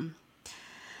 But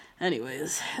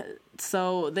anyways,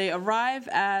 so they arrive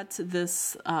at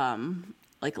this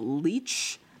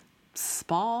leech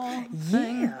spa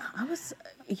thing. Yeah,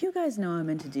 you guys know I'm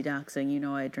into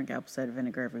detoxing. I drink apple cider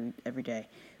vinegar every day.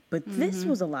 But this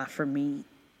was a lot for me,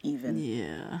 even.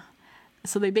 Yeah.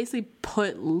 So they basically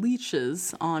put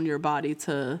leeches on your body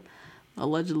to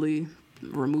allegedly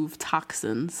remove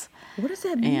toxins. What does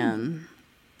that mean? And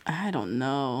I don't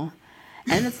know.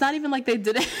 And it's not even like they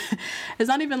did it. It's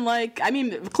not even like,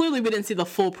 clearly we didn't see the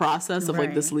full process of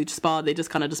like this leech spa. They just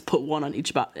kind of just put one on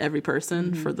every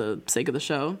person for the sake of the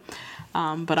show.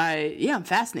 But I'm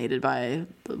fascinated by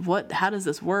how does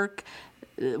this work?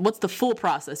 What's the full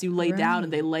process? You lay down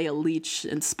and they lay a leech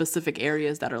in specific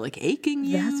areas that are like aching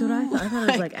you. That's what I thought. I thought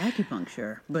it was like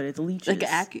acupuncture, but it's leeches.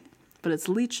 But it's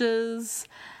leeches.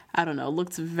 I don't know. It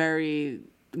looked very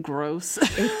gross.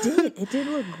 It did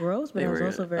look gross, but I was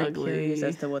also very curious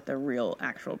as to what the real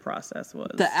actual process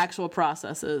was. The actual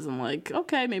process is, I'm like,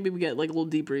 okay, maybe we get like a little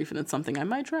debrief and it's something I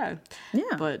might try. Yeah.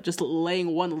 But just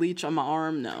laying one leech on my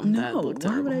arm, no. That looked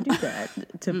terrible. Why would I do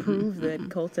that? To prove that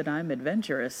Colton, I'm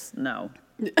adventurous? No.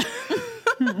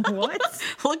 What?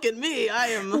 Look at me. I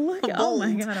am bold. Oh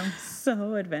my God, I'm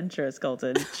so adventurous,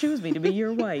 Colton. Choose me to be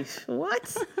your wife.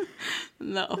 What?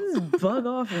 No. This is bug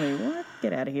off me. What?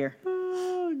 Get out of here.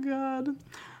 Oh, God.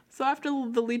 So after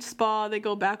the leech spa, they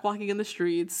go back walking in the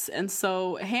streets. And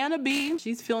so Hannah B,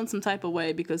 she's feeling some type of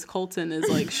way because Colton is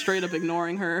like straight up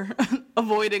ignoring her,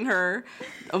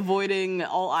 avoiding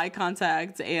all eye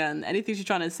contact, and anything she's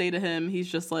trying to say to him,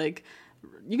 he's just like,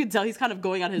 you can tell he's kind of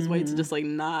going out his way to just like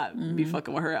not be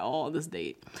fucking with her at all on this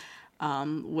date.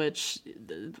 Which,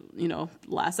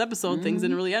 last episode, things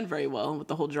didn't really end very well with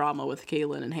the whole drama with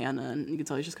Kaylin and Hannah. And you can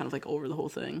tell he's just kind of like over the whole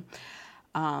thing.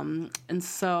 And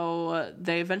so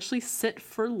they eventually sit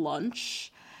for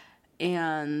lunch.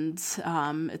 and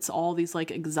it's all these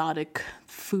like exotic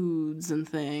foods and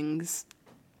things.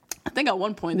 I think at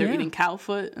one point they're eating cow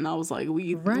foot, and I was like,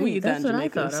 we eat that in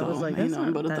Jamaica, so I was like, that's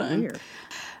not that weird.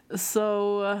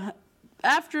 So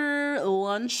after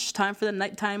lunch, time for the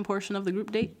nighttime portion of the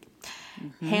group date.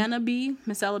 Hannah B,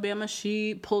 Miss Alabama,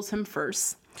 she pulls him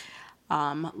first.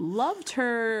 Loved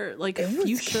her like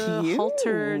fuchsia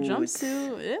halter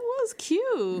jumpsuit. It was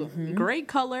cute. Great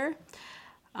color.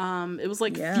 It was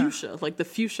like fuchsia, like the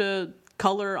fuchsia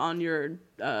color on your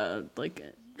like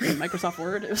Microsoft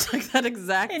Word. It was like that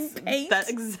exact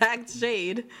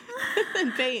shade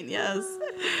in paint. Yes.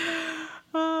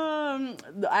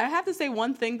 I have to say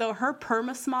one thing though, her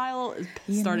perma smile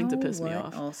is starting to piss me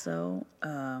off. Also,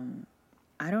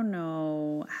 I don't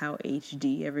know how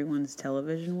HD everyone's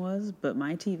television was, but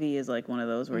my TV is like one of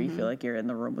those where you feel like you're in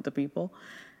the room with the people.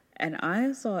 And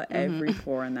I saw every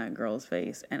pore in that girl's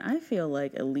face, and I feel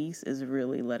like Elise is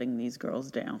really letting these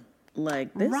girls down.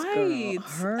 Like, this girl,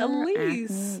 her acne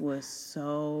was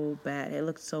so bad. It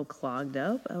looked so clogged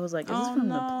up. I was like, is this from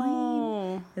the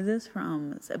plane? Is this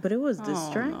from... But it was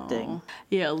distracting. No.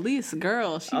 Yeah, Elise,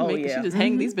 girl, she just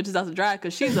hang these bitches out to dry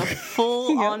because she's a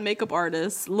full-on makeup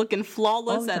artist, looking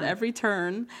flawless at every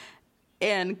turn.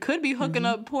 And could be hooking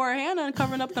up poor Hannah and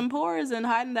covering up them pores and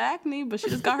hiding the acne, but she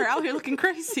just got her out here looking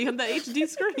crazy on the HD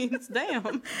screens.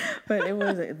 Damn. But it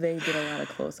was, they did a lot of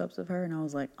close-ups of her, and I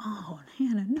was like, oh,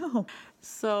 Hannah, no.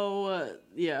 So,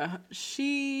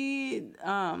 she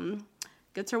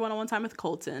gets her one-on-one time with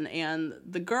Colton, and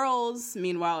the girls,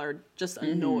 meanwhile, are just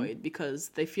annoyed because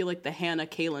they feel like the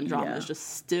Hannah-Kaylin drama is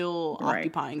just still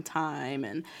occupying time,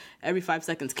 and every 5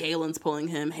 seconds, Kaylin's pulling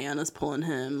him, Hannah's pulling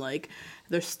him, like...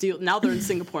 Now they're in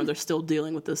Singapore and they're still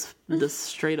dealing with this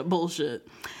straight up bullshit.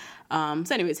 So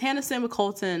anyways, Hannah's in with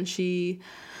Colton. She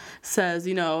says,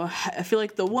 I feel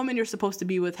like the woman you're supposed to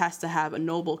be with has to have a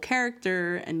noble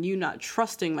character, and you not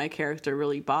trusting my character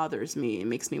really bothers me. It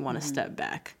makes me want to step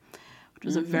back. Which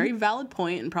was a very valid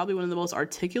point and probably one of the most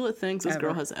articulate things this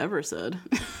girl has ever said.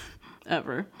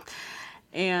 Ever.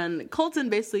 And Colton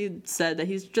basically said that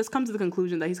he's just come to the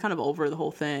conclusion that he's kind of over the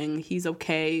whole thing. He's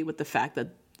okay with the fact that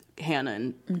Hannah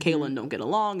and Kaylin don't get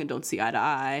along and don't see eye to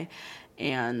eye,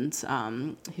 and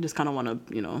he just kind of want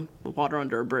to, water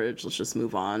under a bridge. Let's just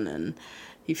move on. And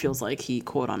he feels like he,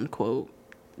 quote unquote,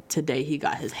 today he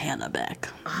got his Hannah back.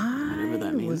 Whatever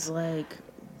that means. I was like,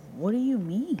 what do you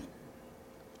mean?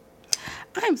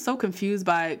 I am so confused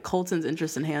by Colton's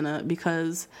interest in Hannah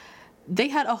because they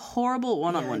had a horrible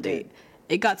one-on-one date.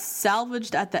 It got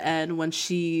salvaged at the end when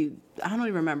she, I don't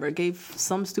even remember, gave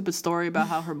some stupid story about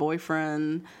how her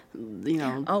boyfriend, I don't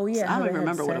even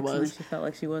remember what it was. She felt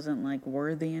like she wasn't like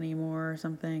worthy anymore or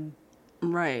something.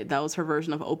 Right, that was her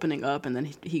version of opening up, and then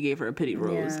he gave her a pity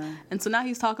rose. Yeah. And so now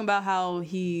he's talking about how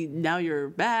now you're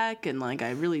back, and like,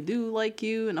 I really do like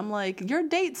you. And I'm like, your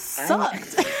date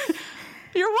sucked.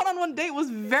 Your one-on-one date was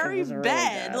very bad. Really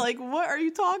bad. Like, what are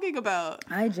you talking about?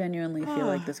 I genuinely feel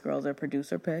like this girl's a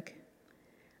producer pick.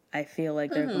 I feel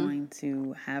like they're going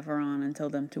to have her on until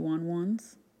them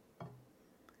 2-on-1s.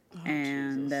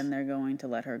 And then they're going to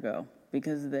let her go.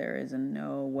 Because there is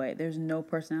no way. There's no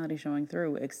personality showing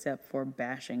through except for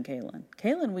bashing Kaylin.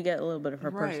 Kaylin, we get a little bit of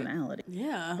her personality.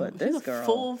 Yeah. But this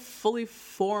girl... fully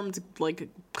formed, like,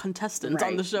 contestant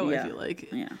on the show, I feel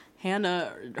like. Yeah.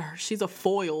 Hannah, she's a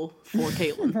foil for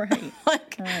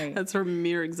Kaylin. That's her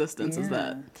mere existence is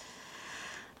that.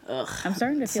 Ugh. I'm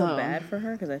starting to feel bad for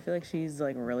her because I feel like she's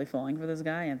like really falling for this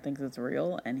guy and thinks it's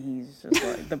real, and he's just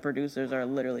like the producers are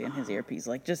literally in his earpiece,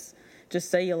 like just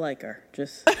say you like her,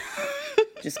 just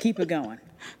keep it going,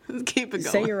 keep it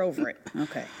going. Say you're over it,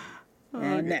 okay.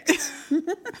 And next.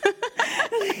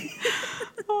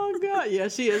 Oh god, yeah,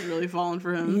 she is really falling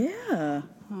for him. Yeah.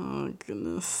 Oh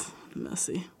goodness,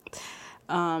 messy.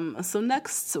 So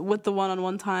next with the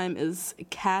one-on-one time is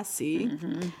Cassie.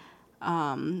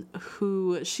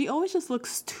 Who she always just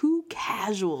looks too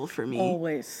casual for me.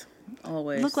 Always.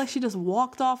 Looked like she just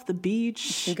walked off the beach.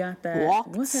 She got that.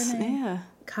 What's her name? Yeah.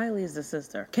 Kylie is the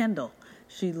sister. Kendall.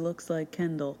 She looks like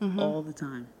Kendall all the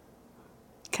time.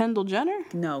 Kendall Jenner?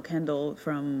 No, Kendall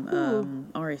from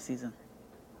Ari season.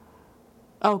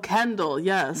 Oh, Kendall,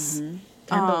 yes.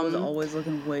 Kendall was always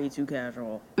looking way too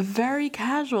casual. Very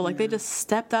casual. Like, they just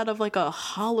stepped out of, like, a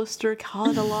Hollister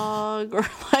catalog or,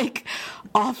 like,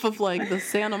 off of, like, the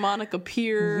Santa Monica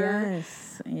Pier.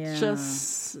 Yes. Yeah.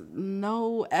 Just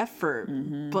no effort.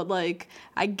 But, like,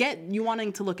 I get you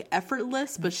wanting to look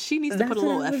effortless, but she needs to put a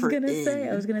little effort in.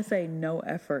 I was going to say no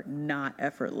effort, not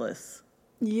effortless.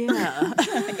 Yeah.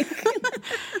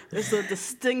 There's a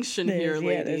distinction here, ladies.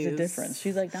 Yeah, there's a difference.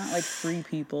 She's like not like Free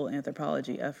People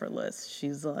Anthropology effortless.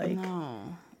 She's like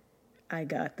I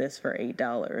got this for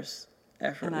 $8.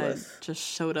 Effortless. And I just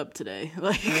showed up today.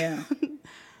 Like, yeah.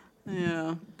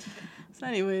 Yeah. So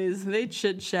anyways, they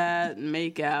chit-chat and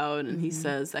make out, and he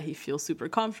says that he feels super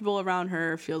comfortable around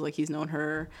her, feels like he's known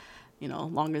her,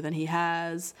 longer than he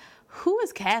has. Who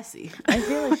is Cassie? I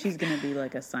feel like she's going to be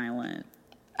like a silent.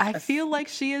 I feel like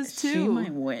she is too. She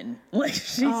might win. Like,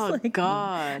 she's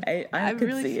God. I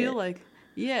really feel like,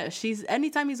 yeah,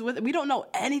 anytime he's with, we don't know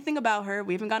anything about her.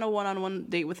 We haven't gotten a one-on-one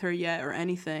date with her yet or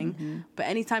anything. But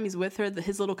anytime he's with her,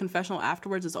 his little confessional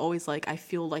afterwards is always like, I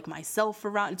feel like myself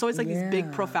around. It's always like these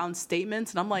big, profound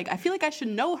statements. And I'm like, I feel like I should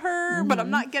know her, but I'm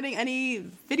not getting any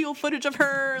video footage of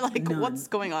her. Like, what's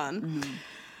going on?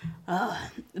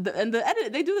 The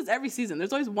edit, they do this every season.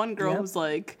 There's always one girl who's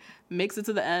like makes it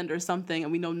to the end or something,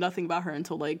 and we know nothing about her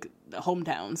until like the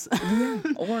hometowns.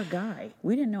 Or a guy.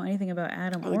 We didn't know anything about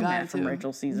Adam or Matt from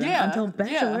Rachel's season until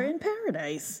Bachelor in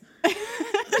Paradise.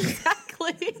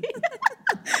 Exactly.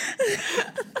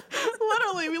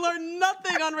 Literally, we learned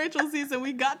nothing on Rachel's season.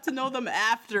 We got to know them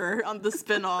after on the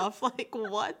spinoff. Like,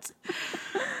 what?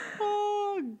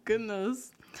 Oh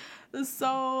goodness.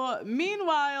 So,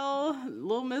 meanwhile,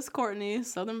 little Miss Courtney,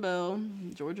 Southern Belle,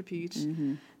 Georgia Peach,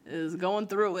 is going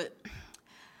through it.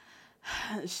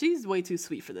 She's way too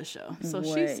sweet for this show. So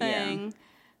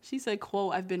she said,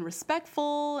 quote, I've been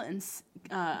respectful and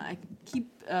I've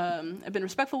been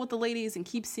respectful with the ladies and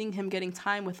keep seeing him getting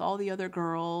time with all the other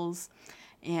girls.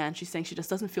 And she's saying she just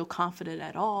doesn't feel confident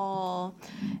at all.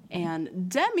 And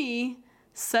Demi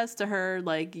says to her,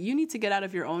 like, you need to get out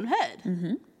of your own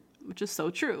head. Which is so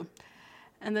true.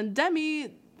 And then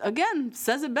Demi, again,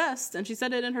 says it best, and she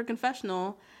said it in her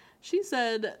confessional. She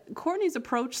said, Courtney's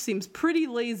approach seems pretty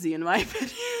lazy, in my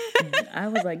opinion. I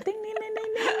was like, ding, ding, ding,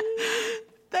 ding, ding.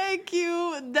 Thank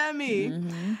you, Demi.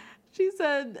 She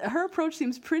said, her approach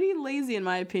seems pretty lazy, in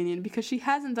my opinion, because she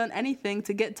hasn't done anything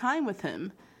to get time with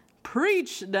him.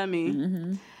 Preach,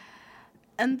 Demi.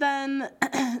 And then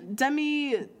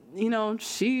Demi,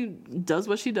 she does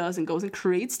what she does and goes and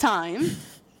creates time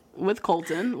with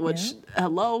Colton, which,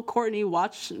 hello, Courtney,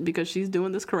 watch, because she's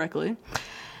doing this correctly.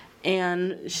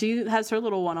 And she has her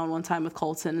little one-on-one time with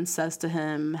Colton and says to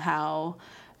him how,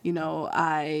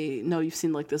 I know you've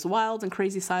seen like this wild and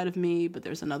crazy side of me, but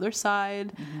there's another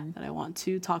side that I want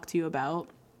to talk to you about.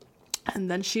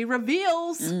 And then she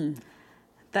reveals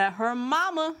that her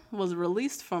mama was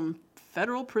released from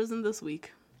federal prison this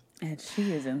week. And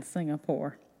she is in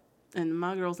Singapore. And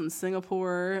my girl's in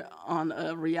Singapore on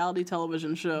a reality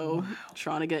television show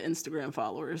trying to get Instagram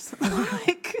followers.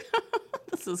 Like,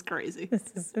 this is crazy. This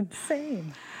is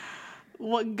insane.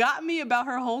 What got me about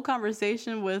her whole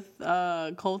conversation with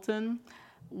Colton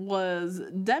was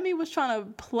Demi was trying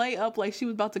to play up like she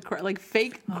was about to cry, like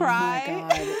fake cry. Oh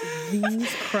my God.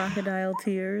 These crocodile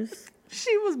tears.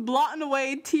 She was blotting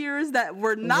away tears that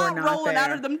were not rolling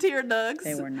out of them tear ducts.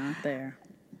 They were not there.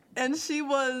 And she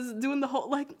was doing the whole,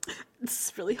 like, this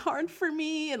is really hard for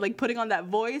me, and, like, putting on that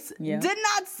voice. Yeah. Did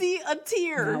not see a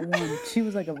tear. Not one. She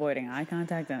was, like, avoiding eye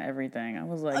contact and everything. I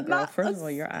was like, girl, first of all,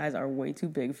 your eyes are way too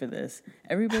big for this.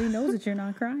 Everybody knows that you're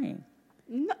not crying.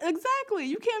 No, exactly.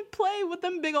 You can't play with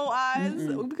them big old eyes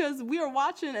because we are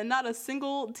watching and not a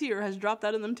single tear has dropped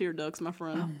out of them tear ducts, my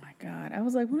friend. Oh, my God. I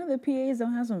was like, one of the PAs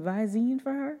don't have some Visine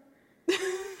for her?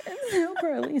 Help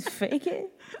her at least fake it.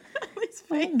 At least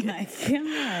fake it. Oh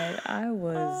my God. I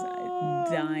was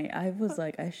dying. I was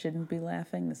like, I shouldn't be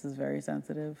laughing. This is very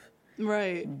sensitive.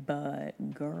 Right.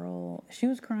 But girl, she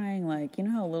was crying like, you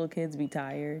know how little kids be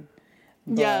tired?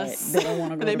 But yes. They don't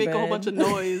want to go They to make bed. a whole bunch of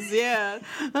noise. Yeah.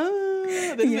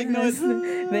 They just make noise.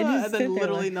 They just and then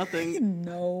literally like, nothing.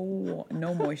 No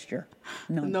moisture.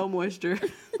 No moisture.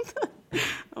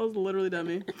 That was literally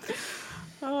Demi.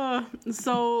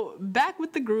 So back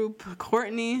with the group,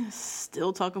 Courtney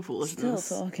still talking foolishness.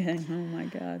 Still talking. Oh my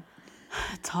God.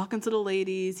 Talking to the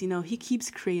ladies. He keeps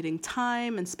creating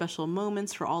time and special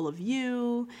moments for all of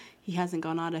you. He hasn't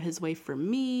gone out of his way for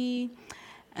me.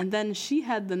 And then she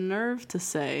had the nerve to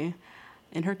say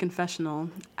in her confessional,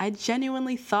 I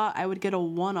genuinely thought I would get a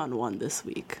one-on-one this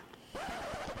week.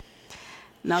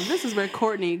 Now, this is where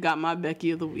Courtney got my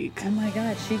Becky of the week. Oh, my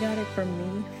God. She got it from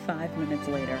me 5 minutes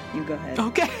later. You go ahead.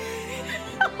 Okay.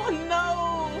 Oh,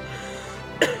 no.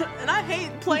 And I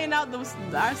hate playing out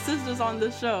our sisters on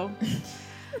this show.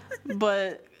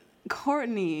 But,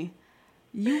 Courtney,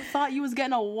 you thought you was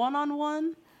getting a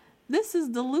one-on-one? This is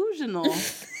delusional.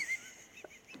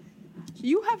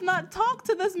 You have not talked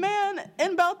to this man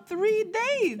in about 3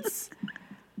 dates.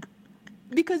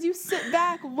 Because you sit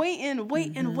back waiting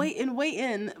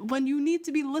when you need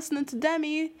to be listening to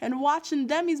Demi and watching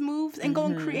Demi's moves and go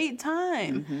and create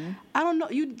time. I don't know.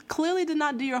 You clearly did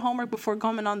not do your homework before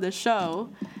coming on this show.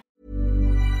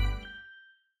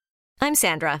 I'm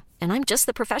Sandra, and I'm just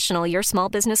the professional your small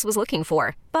business was looking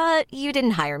for. But you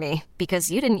didn't hire me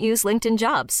because you didn't use LinkedIn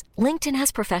Jobs. LinkedIn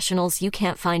has professionals you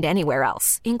can't find anywhere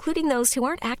else, including those who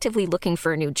aren't actively looking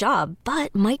for a new job,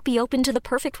 but might be open to the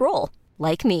perfect role,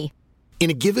 like me. In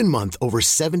a given month, over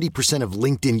 70% of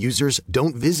LinkedIn users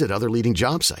don't visit other leading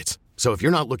job sites. So if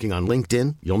you're not looking on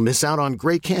LinkedIn, you'll miss out on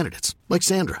great candidates like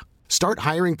Sandra. Start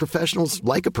hiring professionals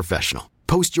like a professional.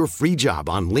 Post your free job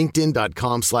on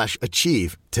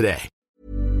linkedin.com/achieve today.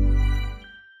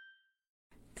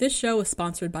 This show is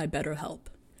sponsored by BetterHelp.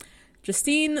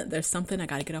 Justine, there's something I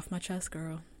gotta get off my chest,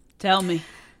 girl. Tell me.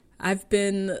 I've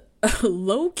been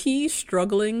low-key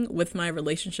struggling with my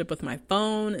relationship with my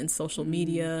phone and social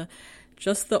media.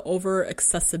 Just the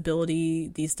over-accessibility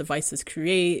these devices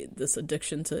create, this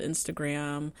addiction to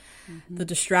Instagram, the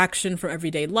distraction from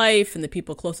everyday life and the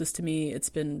people closest to me, it's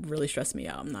been really stressing me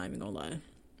out. I'm not even gonna lie.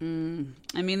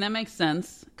 I mean, that makes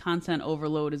sense. Content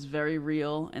overload is very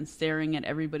real, and staring at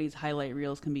everybody's highlight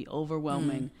reels can be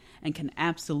overwhelming and can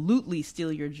absolutely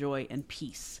steal your joy and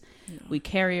peace. Yeah. We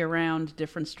carry around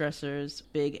different stressors,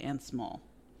 big and small.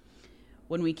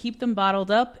 When we keep them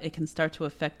bottled up, it can start to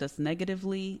affect us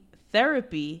negatively.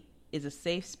 Therapy is a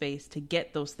safe space to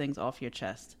get those things off your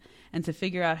chest and to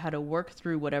figure out how to work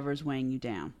through whatever's weighing you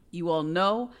down. You all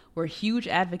know we're huge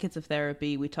advocates of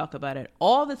therapy. We talk about it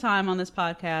all the time on this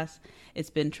podcast. It's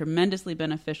been tremendously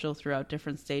beneficial throughout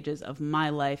different stages of my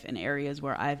life and areas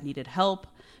where I've needed help,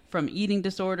 from eating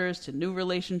disorders to new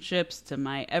relationships to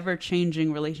my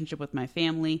ever-changing relationship with my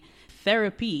family.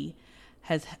 Therapy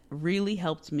has really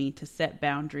helped me to set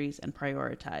boundaries and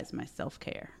prioritize my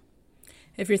self-care.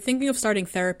 If you're thinking of starting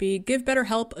therapy, give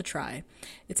BetterHelp a try.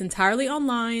 It's entirely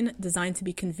online, designed to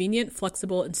be convenient,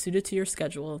 flexible, and suited to your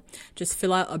schedule. Just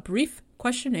fill out a brief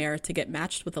questionnaire to get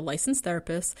matched with a licensed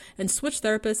therapist and switch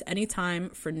therapists anytime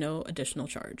for no additional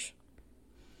charge.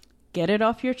 Get it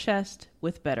off your chest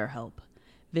with BetterHelp.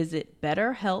 Visit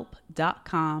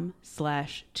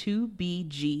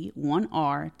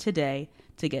betterhelp.com/2BG1R today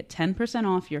to get 10%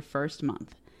 off your first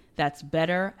month. That's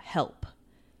BetterHelp.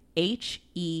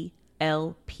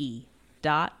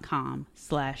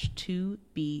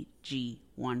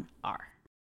 HELP.com/2BG1R.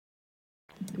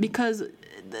 Because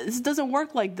this doesn't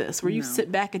work like this, where you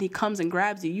sit back and he comes and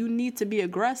grabs you. You need to be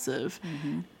aggressive.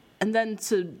 And then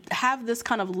to have this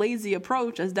kind of lazy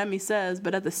approach, as Demi says,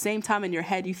 but at the same time in your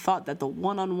head, you thought that the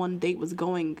one-on-one date was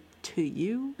going to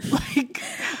you.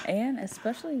 And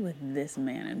especially with this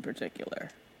man in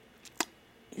particular.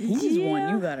 He's one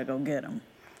you gotta go get him.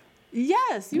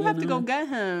 Yes, you have to go get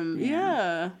him.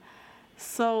 Yeah.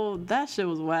 So that shit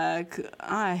was whack.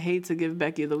 I hate to give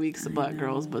Becky the weeks of Black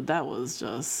Girls, but that was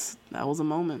a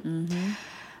moment.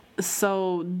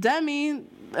 So Demi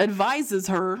advises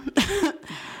her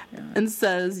and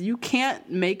says, you can't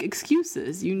make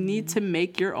excuses. You need to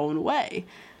make your own way.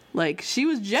 Like, she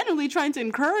was genuinely trying to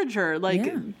encourage her.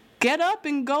 Like, get up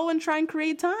and go and try and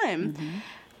create time.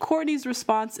 Courtney's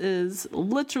response is,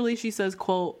 literally, she says,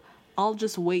 quote, "I'll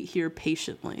just wait here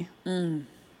patiently."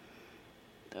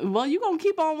 Well, you gonna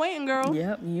keep on waiting, girl.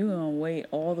 Yep, you gonna wait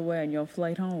all the way on your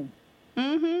flight home.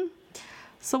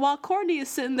 So while Courtney is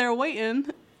sitting there waiting,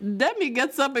 Demi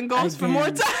gets up and goes for more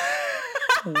time.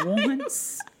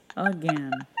 Once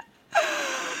again.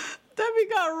 Demi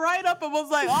got right up and was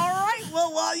like, all right,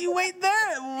 well, while you wait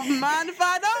there, mind if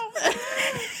I don't?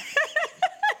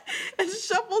 And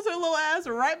shuffles her little ass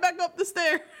right back up the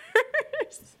stairs.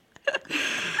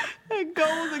 And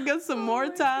goes and gets some more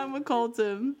time with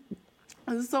Colton.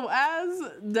 So as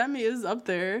Demi is up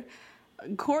there,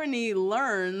 Courtney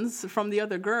learns from the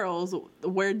other girls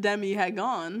where Demi had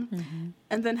gone,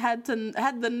 and then had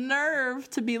the nerve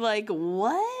to be like,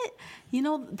 what? You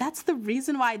know, that's the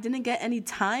reason why I didn't get any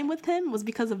time with him was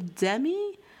because of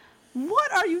Demi?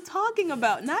 What are you talking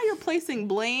about? Now you're placing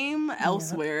blame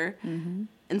elsewhere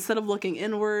instead of looking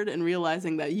inward and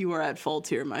realizing that you are at fault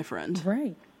here, my friend.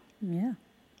 Right. Yeah.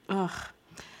 Ugh.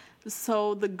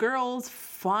 So the girls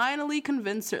finally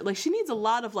convince her. Like, she needs a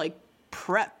lot of, like,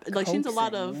 prep. Like, she needs a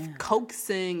lot of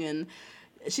coaxing, and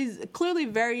she's clearly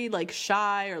very, like,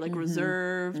 shy or, like,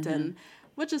 reserved, and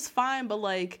which is fine, but,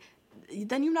 like,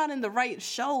 then you're not in the right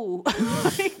show.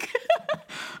 Like,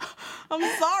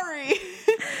 I'm sorry.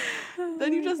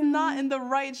 Then you're just not in the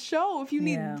right show if you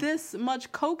need this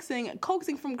much coaxing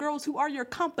from girls who are your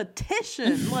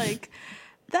competition. Like,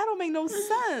 that don't make no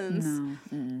sense.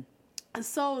 No.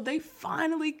 So they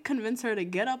finally convince her to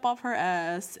get up off her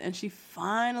ass, and she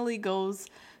finally goes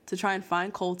to try and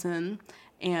find Colton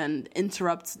and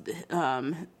interrupt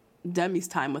Demi's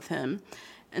time with him.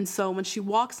 And so when she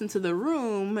walks into the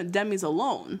room, Demi's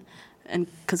alone, and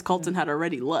because Colton had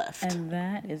already left. And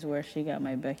that is where she got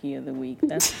my Becky of the week.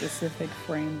 That specific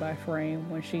frame by frame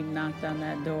when she knocked on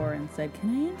that door and said, "Can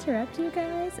I interrupt you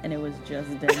guys?" And it was just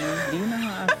Demi. Do you know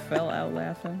how I fell out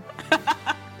laughing?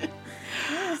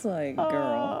 I was like,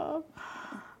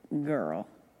 girl.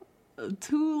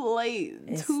 Too late.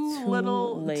 It's too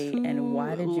little. Late. Too and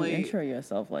why did you late. intro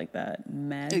yourself like that?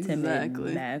 Mad Exactly.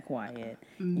 timid, mad quiet.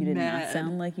 You did not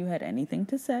sound like you had anything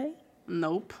to say.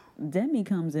 Nope. Demi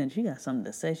comes in. She got something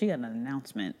to say. She got an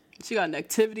announcement. She got an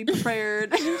activity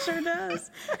prepared. She sure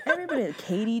does. Everybody.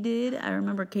 Katie did. I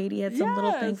remember Katie had some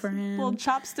little thing for him. Little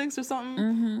chopsticks or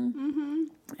something.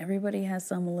 Everybody has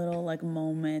some little like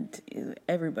moment.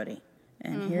 Everybody.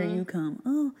 And here you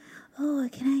come. Oh,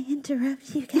 can I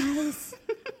interrupt you guys?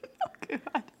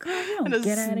 God. Girl, you don't And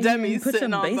get out of Demi here and put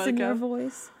sitting some on bass in your Buttercup.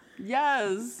 voice.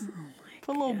 Yes.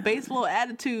 Put a little bass, a little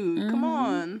attitude. Come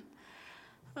on.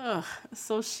 Ugh.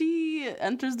 So she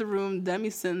enters the room.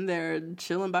 Demi's sitting there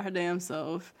chilling by her damn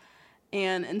self.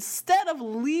 And instead of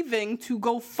leaving to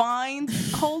go find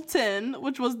Colton,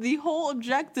 which was the whole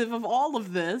objective of all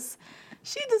of this,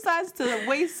 she decides to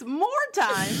waste more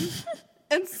time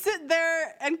and sit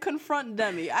there and confront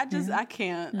Demi. I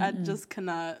can't. I just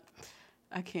cannot.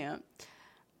 I can't.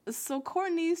 So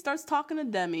Courtney starts talking to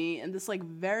Demi in this like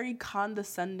very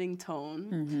condescending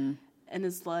tone, and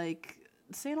it's like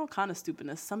saying all kind of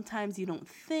stupidness. Sometimes you don't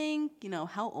think,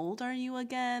 how old are you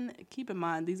again? Keep in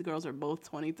mind, these girls are both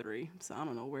 23, so I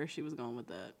don't know where she was going with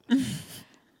that.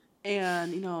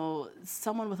 And,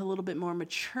 someone with a little bit more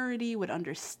maturity would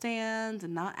understand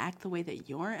and not act the way that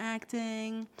you're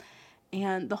acting.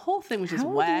 And the whole thing was just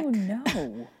whack. How do you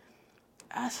know?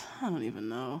 I don't even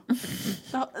know.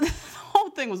 The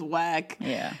whole thing was whack.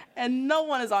 Yeah. And no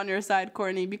one is on your side,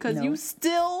 Courtney, because you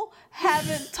still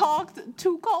haven't talked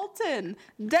to Colton.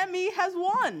 Demi has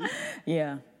won.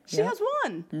 Yeah. She has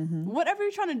won. Whatever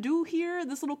you're trying to do here,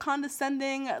 this little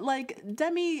condescending, like,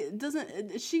 Demi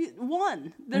she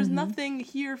won. There's nothing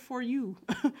here for you.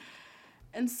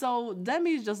 And so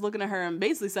Demi's just looking at her and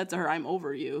basically said to her, "I'm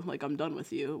over you. Like, I'm done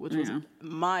with you," which was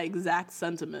my exact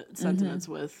sentiments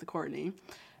with Courtney.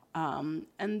 And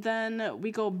then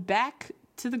we go back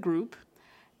to the group,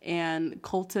 and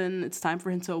Colton, it's time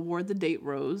for him to award the date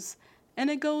rose. And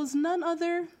it goes none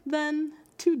other than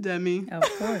to Demi. Of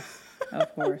course.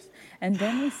 Of course. And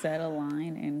Demi said a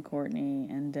line in Courtney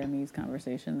and Demi's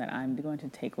conversation that I'm going to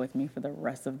take with me for the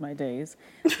rest of my days.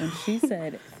 When she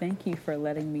said, "Thank you for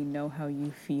letting me know how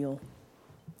you feel."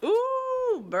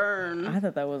 Ooh, burn. I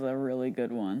thought that was a really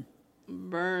good one.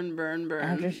 Burn.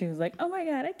 After she was like, "Oh my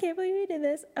God, I can't believe you did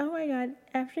this. Oh my God,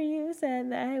 after you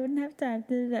said that I wouldn't have time to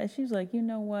do that." She was like, "You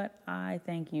know what? I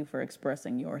thank you for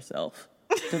expressing yourself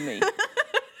to me.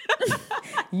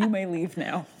 You may leave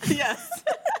now." Yes.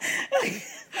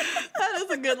 That is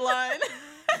a good line.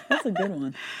 That's a good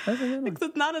one.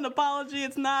 It's not an apology.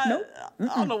 It's not. Nope.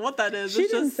 I don't know what that is. She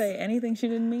it's didn't just, say anything she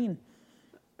didn't mean.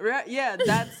 Yeah,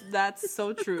 that's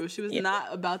so true. She was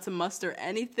not about to muster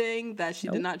anything that she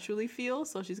did not truly feel.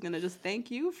 So she's going to just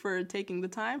thank you for taking the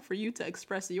time for you to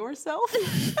express yourself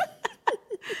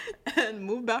and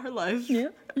move about her life. Yeah.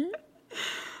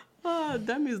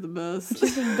 Demi's the best.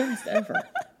 She's the best ever.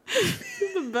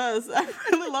 She's the best. I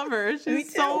really love her.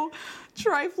 She's so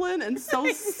trifling and so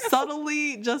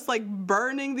subtly just like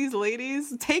burning these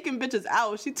ladies, taking bitches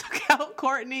out. She took out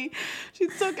Courtney. She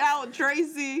took out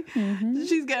Tracy.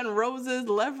 She's getting roses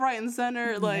left, right, and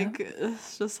center. Like,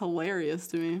 it's just hilarious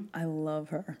to me. I love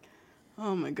her.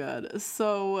 Oh my God.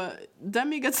 So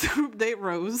Demi gets the group date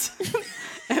rose.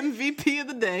 MVP of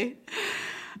the day.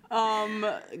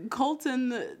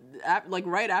 Colton, like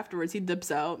right afterwards, he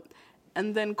dips out.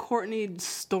 And then Courtney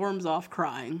storms off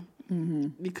crying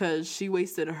because she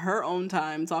wasted her own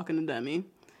time talking to Demi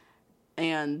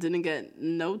and didn't get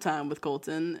no time with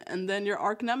Colton. And then your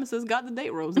arch nemesis got the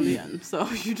date rose in the end. So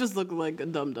you just look like a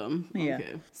dum-dum. Yeah.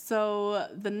 Okay. So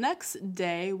the next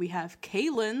day we have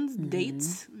Kaylin's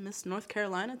date, Miss North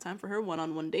Carolina. Time for her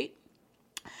one-on-one date.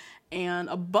 And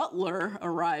a butler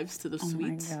arrives to the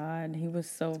suite. Oh my God, he was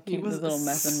so cute. He was his little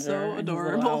messenger, so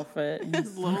adorable.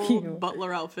 His little outfit.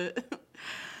 Butler outfit.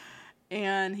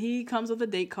 And he comes with a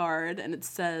date card, and it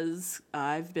says,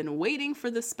 "I've been waiting for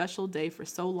this special day for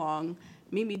so long.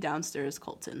 Meet me downstairs,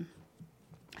 Colton."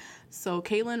 So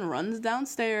Kaylin runs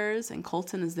downstairs, and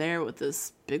Colton is there with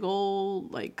this big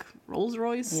old, like, Rolls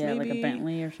Royce, Yeah, maybe. like a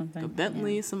Bentley or something. A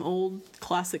Bentley, some old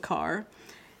classic car.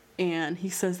 and he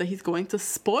says that he's going to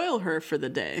spoil her for the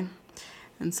day.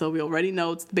 And so we already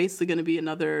know it's basically going to be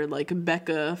another like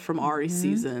Becca from Ari's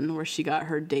season, where she got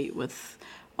her date with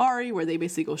Ari, where they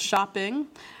basically go shopping.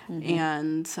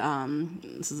 And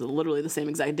this is literally the same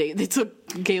exact date they took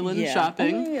Kaylin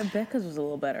shopping. Only Becca's was a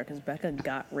little better because Becca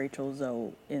got Rachel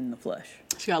Zoe in the flesh.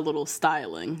 She got a little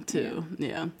styling too.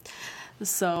 Yeah.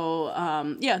 So,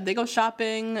 they go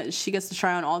shopping. She gets to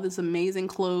try on all this amazing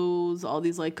clothes, all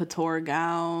these, like, couture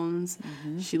gowns.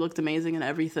 She looked amazing in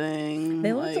everything.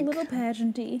 They looked a little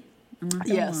pageanty. I'm not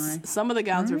gonna lie. Some of the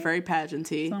gowns were very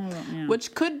pageanty. Some of them, yeah.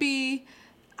 Which could be...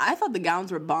 I thought the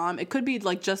gowns were bomb. It could be,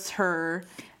 like, just her...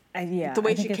 the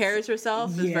way she carries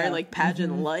herself is very, like,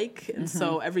 pageant-like. And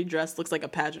so every dress looks like a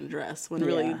pageant dress, when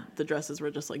really the dresses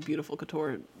were just, like, beautiful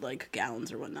couture, like,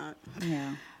 gowns or whatnot.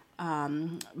 Yeah.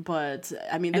 But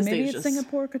I mean, this maybe stage it's just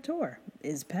Singapore couture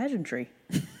is pageantry,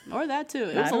 or that too.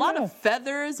 It was a lot of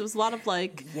feathers. It was a lot of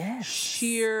like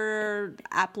sheer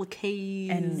appliques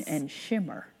and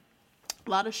shimmer. A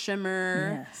lot of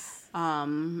shimmer. Yes.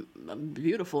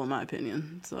 Beautiful in my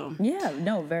opinion. So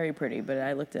very pretty. But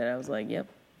I looked at it, I was like, yep,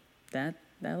 that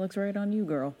looks right on you,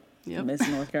 girl. Yep. Miss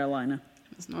North Carolina.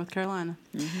 Miss North Carolina.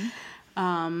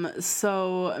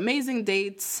 So amazing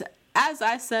dates. As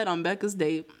I said on Becca's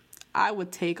date, I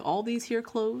would take all these here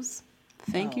clothes.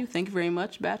 Thank you very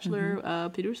much, Bachelor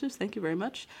producers. Thank you very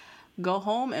much. Go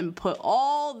home and put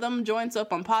all them joints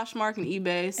up on Poshmark and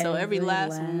eBay. So every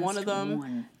last one of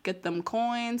them, get them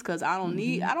coins, because I don't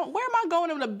need. Where am I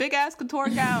going with a big ass couture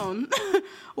gown?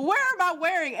 Where am I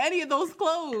wearing any of those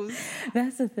clothes?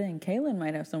 That's the thing. Kaylin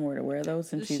might have somewhere to wear those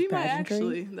since she's she pageantry. Might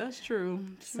actually. That's true.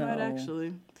 She might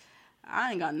actually.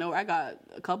 I ain't got I got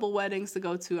a couple weddings to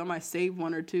go to. I might save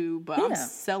one or two, but I'm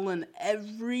selling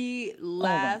every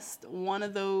last one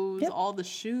of those. Yep. All the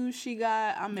shoes she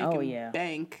got, I'm making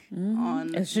bank on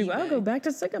eBay. I'll go back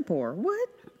to Singapore. What?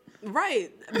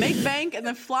 Right. Make bank and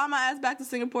then fly my ass back to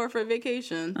Singapore for a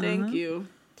vacation. Thank you.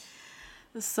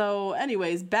 So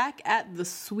anyways, back at the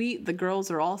suite, the girls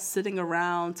are all sitting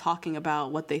around talking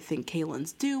about what they think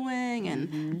Kaylin's doing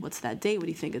and what's that date, what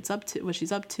do you think it's up to, what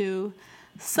she's up to.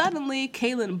 Suddenly,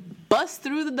 Kaylin busts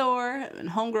through the door, and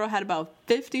homegirl had about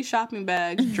 50 shopping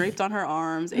bags draped on her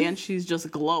arms, and she's just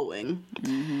glowing.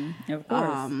 Of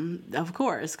course. Of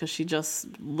course, because she just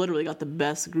literally got the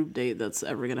best group date that's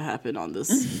ever going to happen on this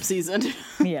season.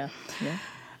 Yeah.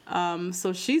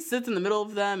 So she sits in the middle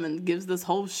of them and gives this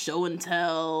whole show and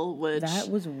tell, which... That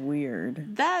was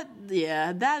weird. That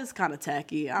is kind of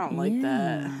tacky. I don't like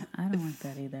that. I don't like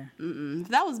that either. If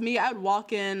that was me, I would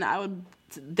walk in,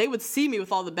 they would see me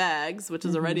with all the bags, which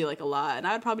is already like a lot, and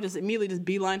I would probably just immediately just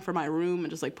beeline for my room and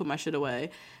just like put my shit away.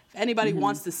 If anybody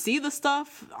wants to see the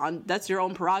stuff, that's your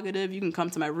own prerogative. You can come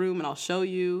to my room and I'll show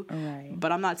you. Right.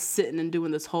 But I'm not sitting and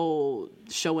doing this whole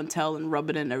show and tell and rub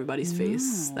it in everybody's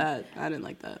face. That I didn't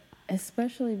like that.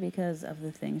 Especially because of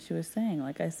the things she was saying.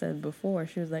 Like I said before,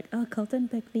 she was like, "Oh, Colton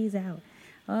picked these out.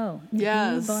 Oh,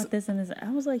 yes. He bought this and this." I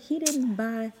was like, he didn't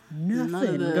buy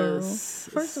nothing, girl.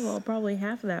 First of all, probably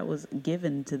half of that was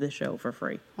given to the show for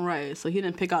free. Right, so he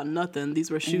didn't pick out nothing. These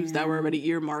were shoes that were already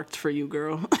earmarked for you,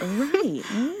 girl. Right,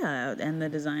 yeah. And the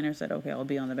designer said, okay, I'll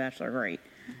be on The Bachelor, great.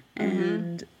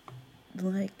 And,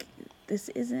 like, it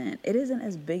isn't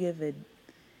as big of it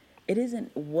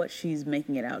isn't what she's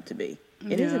making it out to be.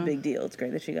 It is a big deal. It's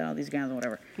great that she got all these gowns and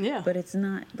whatever. Yeah. But it's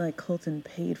not like Colton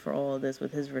paid for all of this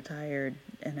with his retired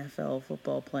NFL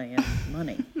football playing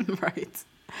money. Right.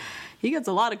 He gets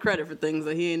a lot of credit for things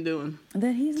that he ain't doing.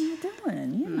 That he's not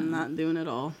doing, yeah. Not doing at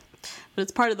all. But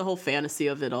it's part of the whole fantasy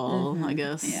of it all, I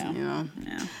guess. Yeah. You know?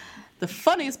 Yeah. The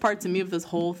funniest part to me of this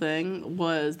whole thing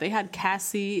was they had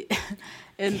Cassie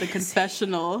in the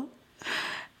confessional.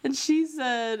 And she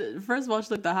said, first of all, she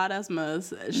looked a hot ass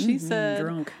mess. She said,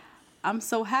 drunk. "I'm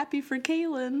so happy for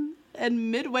Kaylin."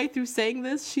 And midway through saying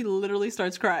this, she literally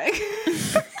starts crying.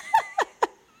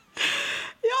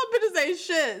 Y'all bitches ain't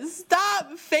shit.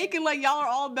 Stop faking like y'all are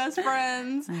all best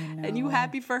friends and you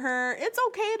happy for her. It's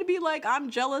okay to be like, I'm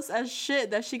jealous as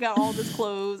shit that she got all this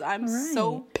clothes. I'm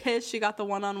so pissed she got the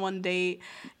one-on-one date.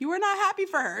 You were not happy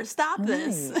for her. Stop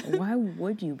this. Why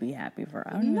would you be happy for her?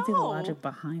 I don't even see the logic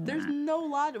behind There's that. no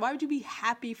logic. Why would you be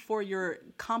happy for your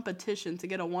competition to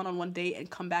get a one-on-one date and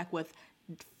come back with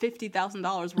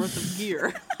 $50,000 worth of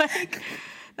gear? Like...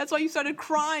 That's why you started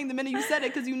crying the minute you said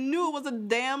it, because you knew it was a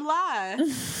damn lie.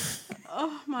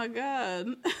 Oh, my God.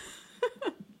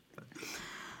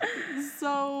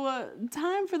 So,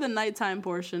 time for the nighttime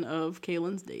portion of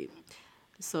Kaylin's date.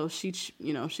 So,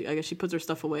 I guess she puts her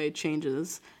stuff away,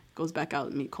 changes, goes back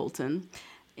out to meet Colton.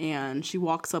 and she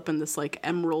walks up in this like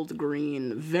emerald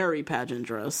green, very pageant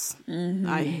dress.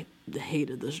 I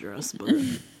hated this dress, but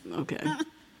okay.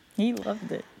 He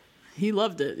loved it. He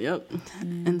loved it, yep.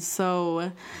 And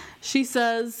so she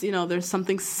says, you know, there's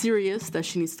something serious that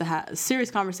she needs to have, a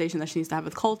serious conversation that she needs to have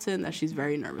with Colton that she's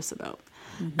very nervous about.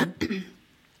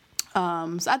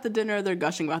 So at the dinner, they're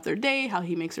gushing about their day, how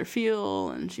he makes her feel,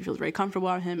 and she feels very comfortable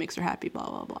around him, makes her happy, blah,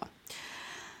 blah, blah.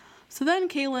 So then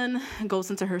Kaylin goes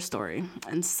into her story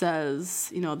and says,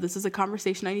 you know, this is a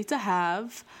conversation I need to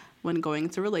have when going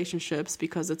into relationships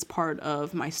because it's part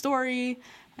of my story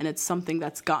and it's something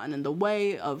that's gotten in the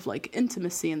way of like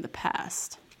intimacy in the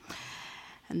past.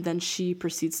 And then she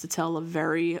proceeds to tell a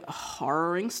very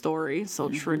harrowing story. So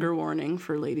trigger warning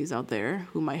for ladies out there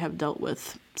who might have dealt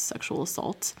with sexual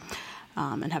assault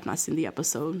and have not seen the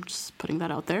episode, just putting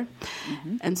that out there.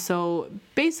 And so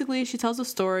basically she tells a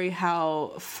story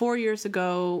how 4 years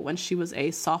ago when she was a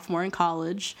sophomore in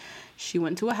college, she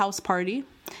went to a house party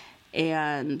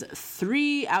and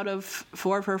 3 out of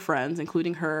 4 of her friends,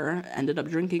 including her, ended up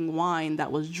drinking wine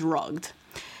that was drugged.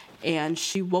 And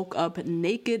she woke up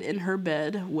naked in her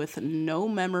bed with no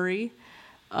memory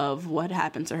of what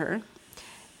happened to her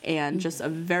and just a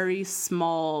very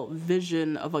small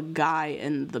vision of a guy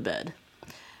in the bed,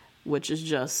 which is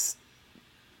just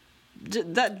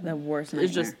that The worst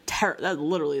is nightmare. just that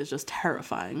literally is just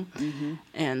terrifying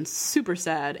and super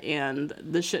sad. And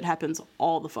this shit happens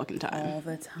all the fucking time. All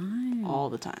the time. All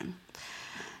the time.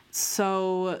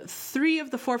 So 3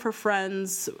 of the 4 of her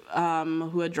friends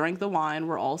who had drank the wine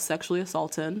were all sexually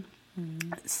assaulted.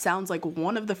 It sounds like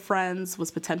one of the friends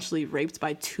was potentially raped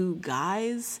by 2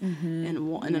 guys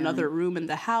in another room in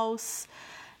the house.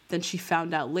 Then she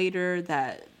found out later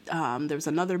that there was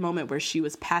another moment where she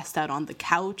was passed out on the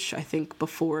couch, I think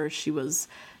before she was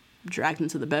dragged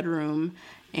into the bedroom,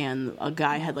 and a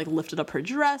guy had like lifted up her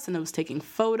dress and it was taking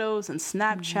photos and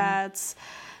Snapchats.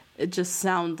 It just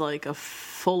sounded like a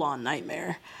full-on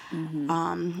nightmare.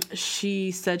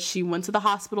 She said she went to the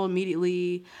hospital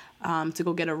immediately to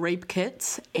go get a rape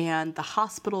kit, and the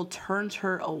hospital turned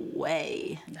her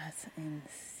away. That's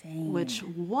insane. Which,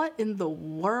 what in the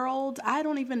world? I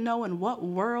don't even know in what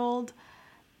world.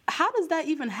 How does that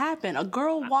even happen? A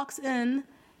girl walks in,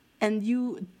 and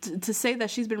you to say that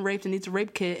she's been raped and needs a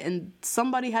rape kit, and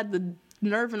somebody had the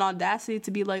nerve and audacity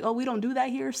to be like, oh, we don't do that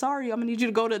here. Sorry, I'm gonna need you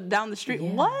to go down the street.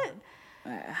 Yeah. What?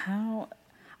 How?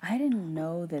 I didn't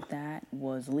know that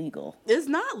was legal. It's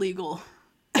not legal.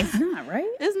 It's not, right?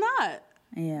 It's not.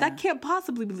 Yeah. That can't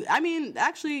possibly be. I mean,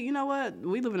 actually, you know what?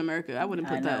 We live in America. I wouldn't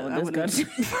put that. know, I this wouldn't.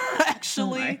 country.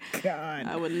 Actually, Oh my God.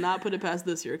 I would not put it past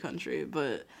this your country.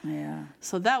 But Yeah.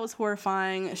 so that was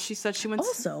horrifying. She said she went.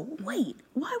 Also, wait,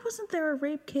 why wasn't there a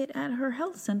rape kit at her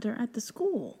health center at the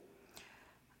school?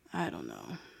 I don't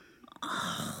know.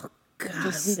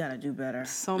 God, we gotta do better.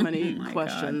 So many my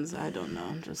questions. I don't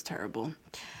know. Just terrible.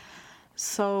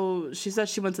 So she said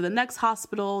she went to the next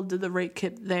hospital, did the rape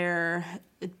kit there.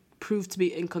 It proved to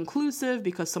be inconclusive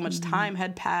because so much time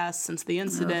had passed since the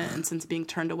incident and since being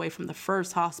turned away from the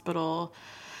first hospital.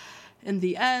 In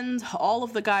the end, all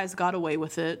of the guys got away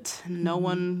with it. No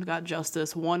one got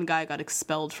justice. One guy got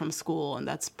expelled from school, and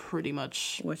that's pretty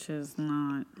much, Which is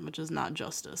not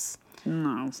justice.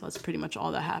 no. So that's pretty much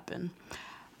all that happened.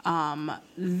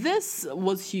 This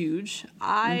was huge.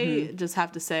 I just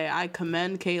have to say, I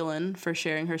commend Kaylin for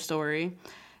sharing her story.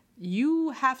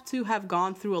 You have to have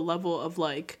gone through a level of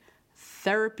like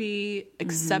therapy,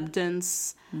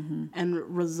 acceptance, and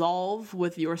resolve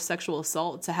with your sexual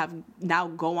assault to have now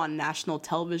go on national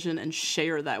television and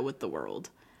share that with the world.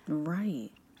 Right.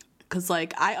 Because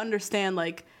like, I understand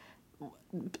like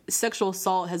sexual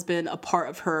assault has been a part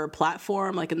of her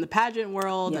platform, like in the pageant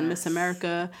world and Miss Yes.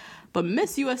 America. But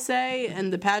Miss USA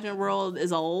and the pageant world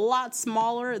is a lot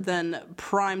smaller than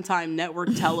primetime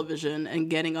network television and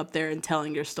getting up there and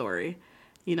telling your story.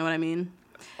 You know what I mean?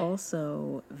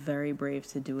 Also, very brave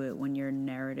to do it when your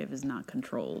narrative is not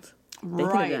controlled. They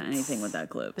could Right. have done anything with that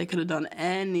clip. They could have done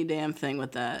any damn thing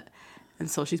with that. And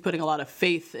so she's putting a lot of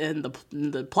faith in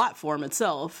the platform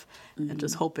itself and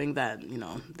just hoping that, you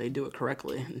know, they do it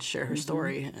correctly and share her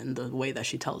story in the way that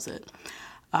she tells it.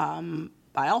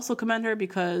 I also commend her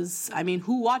because, I mean,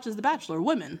 who watches The Bachelor?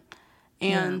 Women.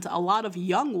 And a lot of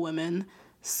young women,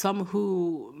 some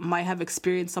who might have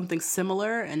experienced something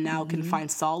similar and now can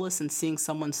find solace in seeing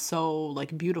someone so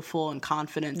like beautiful and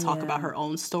confident talk about her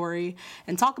own story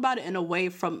and talk about it in a way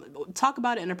talk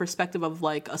about it in a perspective of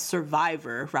like a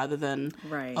survivor rather than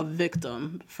a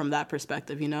victim from that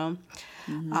perspective, you know?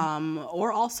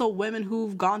 Or also women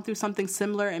who've gone through something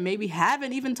similar and maybe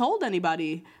haven't even told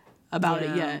anybody about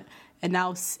it yet. And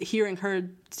now hearing her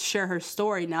share her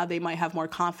story, now they might have more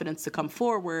confidence to come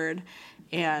forward.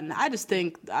 And I just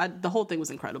think the whole thing was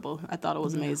incredible. I thought it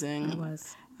was amazing. It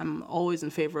was. I'm always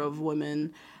in favor of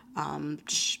women,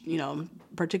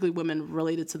 particularly women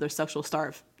related to their sexual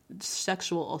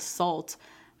assault,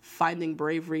 finding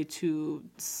bravery to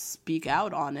speak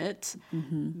out on it.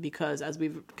 Because as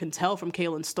we can tell from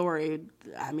Kaylin's story,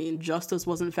 I mean, justice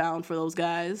wasn't found for those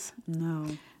guys. No.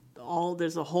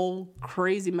 There's a whole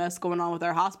crazy mess going on with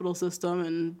our hospital system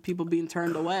and people being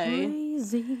turned away.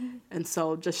 Crazy. And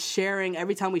so just sharing,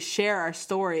 every time we share our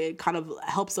story, it kind of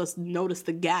helps us notice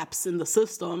the gaps in the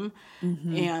system.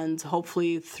 And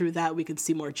hopefully through that we can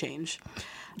see more change.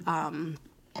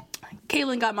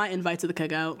 Kaylin got my invite to the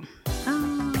cookout.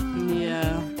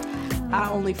 Yeah. I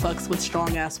only fucks with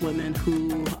strong-ass women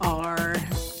who are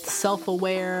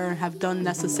self-aware, have done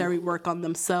necessary work on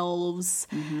themselves.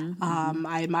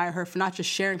 I admire her for not just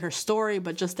sharing her story,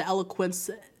 but just the eloquence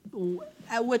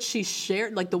at which she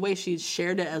shared, like the way she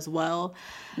shared it as well.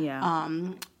 Yeah.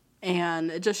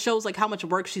 And it just shows like how much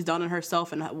work she's done on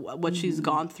herself and what she's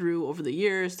gone through over the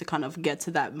years to kind of get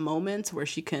to that moment where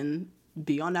she can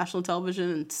be on national television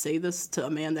and say this to a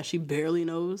man that she barely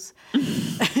knows,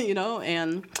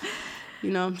 and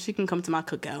she can come to my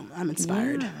cookout. I'm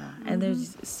inspired. Yeah. And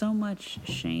there's so much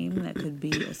shame that could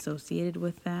be associated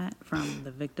with that from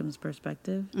the victim's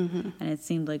perspective. And it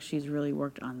seemed like she's really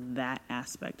worked on that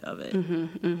aspect of it.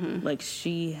 Like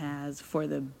she has, for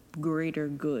the greater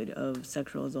good of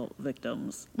sexual assault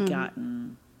victims,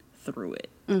 gotten through it.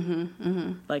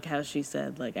 Like how she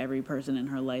said, like every person in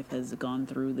her life has gone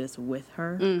through this with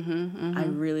her. I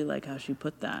really like how she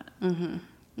put that.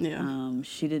 Yeah.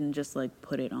 She didn't just like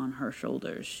put it on her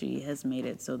shoulders. She has made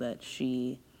it so that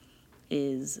she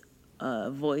is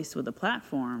a voice with a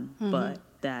platform, but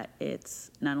that it's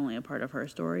not only a part of her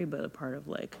story, but a part of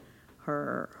like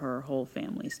her whole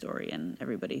family story and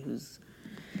everybody who's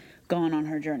gone on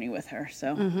her journey with her.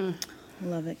 So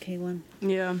love it, Kaylin.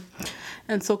 Yeah.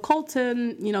 And so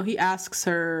Colton, he asks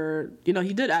her, he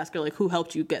did ask her, like, who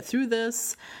helped you get through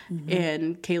this?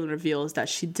 And Kaylin reveals that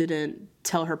she didn't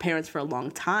tell her parents for a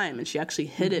long time, and she actually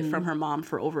hid it from her mom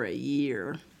for over a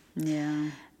year.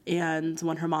 Yeah. And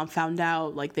when her mom found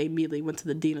out, like, they immediately went to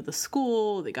the dean of the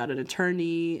school, they got an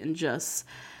attorney, and just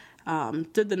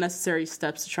did the necessary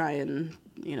steps to try and,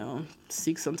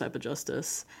 seek some type of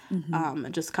justice.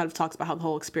 And just kind of talks about how the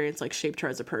whole experience, like, shaped her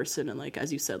as a person and, like,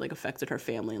 as you said, like, affected her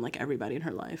family and, like, everybody in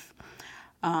her life.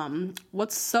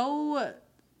 What's so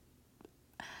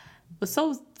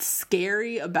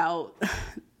scary about,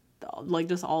 like,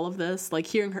 just all of this, like,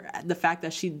 hearing her, the fact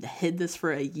that she hid this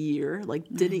for a year, like,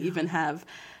 didn't even have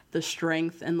the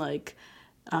strength and, like,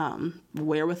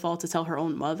 wherewithal to tell her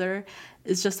own mother,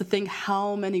 is just to think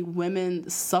how many women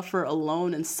suffer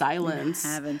alone in silence,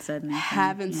 haven't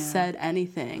said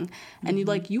anything. And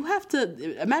you have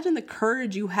to imagine the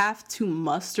courage you have to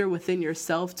muster within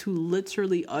yourself to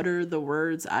literally utter the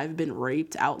words "I've been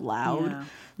raped" out loud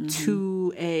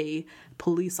to a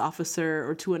police officer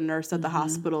or to a nurse at the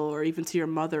hospital or even to your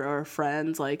mother or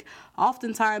friends. Like,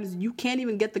 oftentimes you can't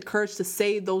even get the courage to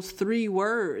say those 3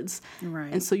 words.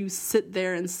 Right. And so you sit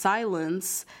there in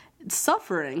silence,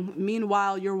 suffering.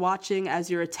 Meanwhile, you're watching as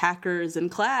your attacker is in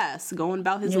class, going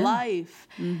about his life.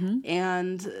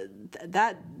 And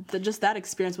that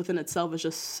experience within itself is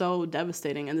just so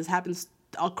devastating. And this happens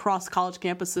across college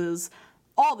campuses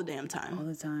all the damn time. All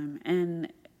the time.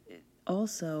 And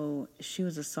also, she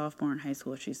was a sophomore in high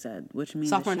school, she said, which means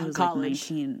that she was like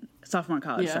 19. Sophomore in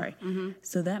college, sorry.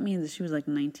 So that means that she was like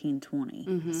 19,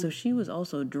 20. So she was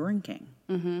also drinking.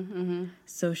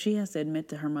 So she has to admit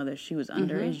to her mother she was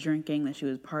underage drinking, that she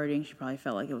was partying. She probably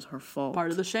felt like it was her fault.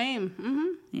 Part of the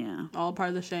shame. Yeah. All part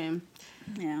of the shame.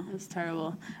 Yeah. It's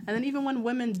terrible. And then even when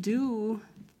women do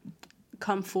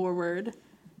come forward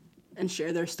and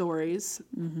share their stories,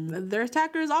 their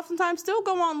attackers oftentimes still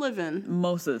go on living.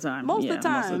 Most of the time. Most of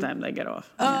the time they get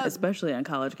off. Especially on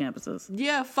college campuses.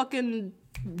 Yeah, fucking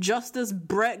Justice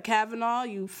Brett Kavanaugh,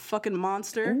 you fucking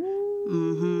monster.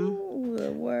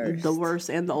 The worst. The worst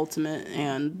and the ultimate.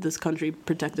 And this country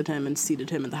protected him and seated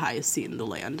him in the highest seat in the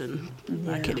land. And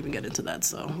I can't even get into that,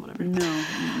 so whatever.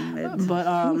 No. But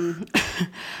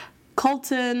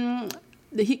Colton,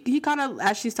 he kind of,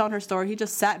 as she's telling her story, he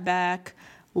just sat back,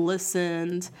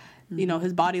 listened.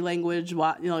 His body language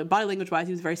wise,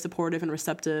 he was very supportive and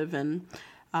receptive, and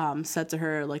said to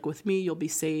her, like, with me you'll be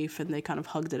safe, and they kind of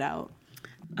hugged it out.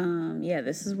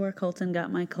 This is where Colton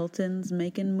got my Colton's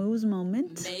making moves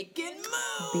moment. Making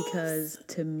moves! Because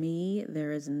to me,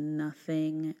 there is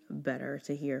nothing better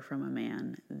to hear from a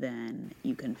man than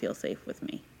 "you can feel safe with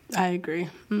me." I agree.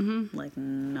 Like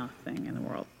nothing in the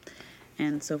world.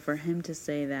 And so for him to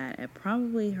say that at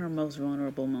probably her most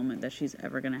vulnerable moment that she's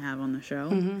ever going to have on the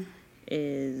show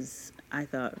is, I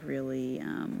thought, really,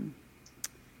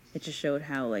 it just showed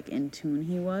how, like, in tune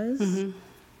he was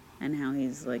and how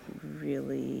he's, like,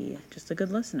 really just a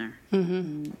good listener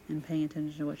and paying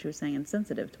attention to what she was saying and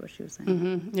sensitive to what she was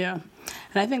saying. Yeah.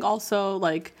 And I think also,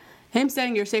 like, him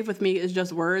saying you're safe with me is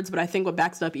just words, but I think what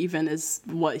backs it up even is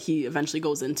what he eventually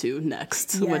goes into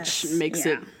next, which makes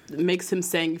makes him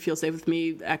saying you feel safe with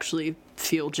me actually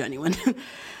feel genuine.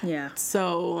 Yeah.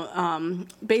 So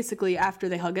basically after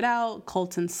they hug it out,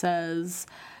 Colton says,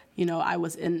 you know, I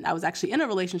was actually in a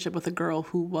relationship with a girl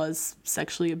who was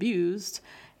sexually abused,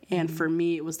 and for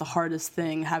me it was the hardest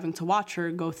thing having to watch her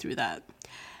go through that.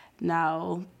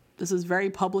 Now, this is very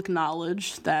public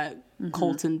knowledge that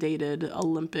Colton dated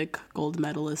Olympic gold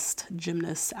medalist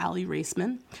gymnast Aly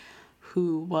Raisman,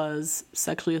 who was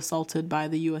sexually assaulted by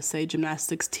the USA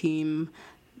gymnastics team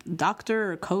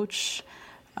doctor or coach.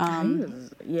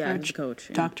 Coach. Yeah.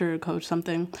 Doctor or coach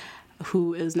something,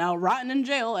 who is now rotting in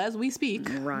jail as we speak.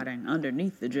 Rotting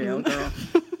underneath the jail, girl.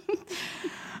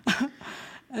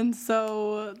 And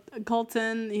so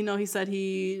Colton, you know, he said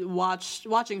he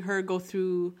watching her go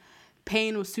through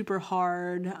pain was super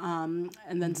hard, and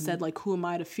then said, like, who am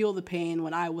I to feel the pain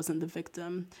when I wasn't the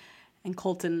victim? And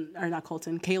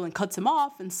Kaylin cuts him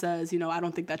off and says, you know, I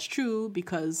don't think that's true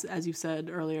because, as you said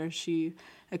earlier, she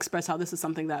expressed how this is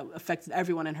something that affected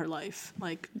everyone in her life.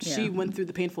 Like, she went through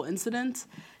the painful incident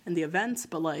and the event,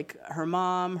 but, like, her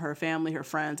mom, her family, her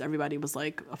friends, everybody was,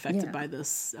 like, affected by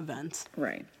this event.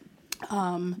 Right.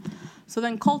 So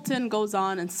then Colton goes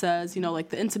on and says, you know, like,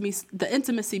 the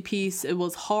intimacy piece, it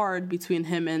was hard between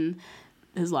him and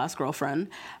his last girlfriend.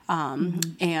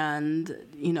 And,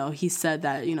 you know, he said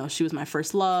that, you know, she was my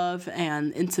first love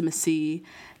and intimacy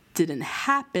didn't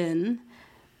happen.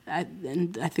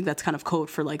 And I think that's kind of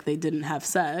code for, like, they didn't have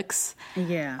sex.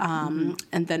 Yeah.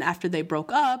 And then after they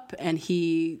broke up and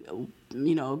he,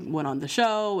 you know, went on the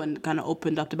show and kind of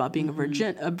opened up about being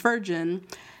a virgin,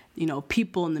 you know,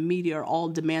 people in the media are all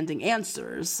demanding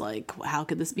answers. Like, how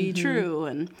could this be true?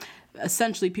 And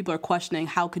essentially people are questioning,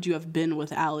 how could you have been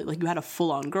with Aly? Like, you had a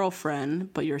full-on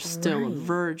girlfriend, but you're still a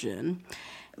virgin.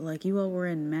 Like, you all were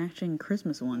in matching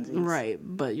Christmas onesies. Right,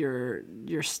 but you're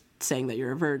saying that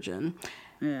you're a virgin.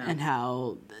 Yeah. And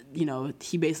how, you know,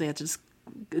 he basically had to just,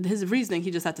 his reasoning,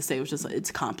 he just had to say it was just, it's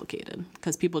complicated.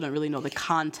 Because people don't really know the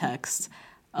context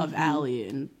of Aly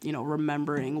and, you know,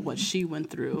 remembering what she went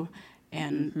through.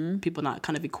 And people not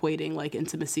kind of equating, like,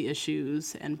 intimacy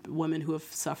issues and women who have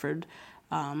suffered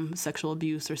sexual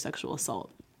abuse or sexual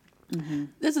assault.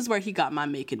 This is where he got my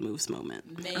making moves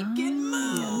moment. Making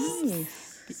moves!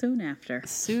 Nice. Soon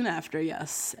after,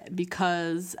 yes.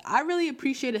 Because I really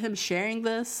appreciated him sharing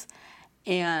this.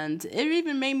 And it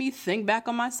even made me think back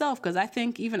on myself, because I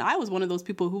think even I was one of those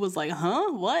people who was like,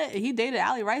 huh, what? He dated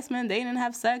Aly Raisman, they didn't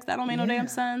have sex? That don't make no damn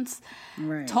sense.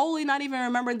 Right. Totally not even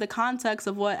remembering the context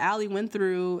of what Aly went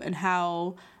through and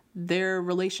how their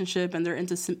relationship and their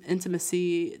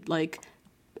intimacy, like,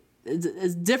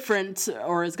 is different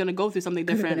or is going to go through something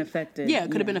different. Could have been affected. Yeah,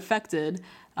 could have been affected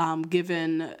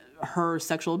given her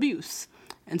sexual abuse.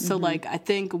 And so, like, I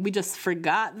think we just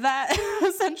forgot that,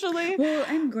 essentially. Well,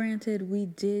 and granted,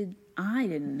 I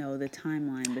didn't know the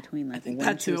timeline between, like,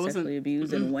 when she was sexually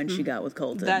abused and when she got with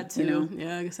Colton. That, too. You know?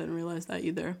 Yeah, I guess I didn't realize that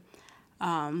either.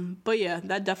 But, yeah,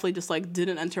 that definitely just, like,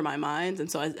 didn't enter my mind. And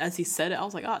so as he said it, I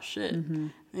was like, oh, shit.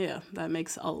 Yeah, that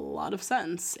makes a lot of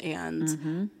sense.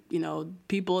 And, you know,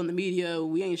 people in the media,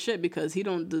 we ain't shit because he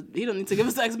don't need to give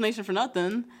us an explanation for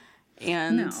nothing.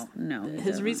 And no,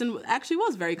 his reason actually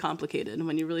was very complicated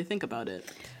when you really think about it.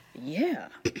 Yeah,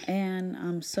 and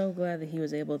I'm so glad that he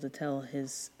was able to tell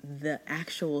the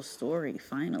actual story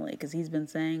finally, because he's been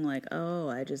saying, like, oh,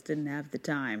 I just didn't have the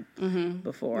time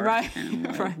before. Right, and I'm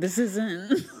like, right. This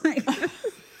isn't like...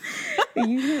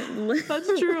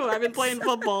 That's true. I've been playing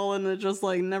football and it just,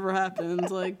 like, never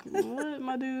happens. Like, what,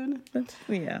 my dude?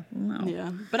 Yeah, no. Yeah,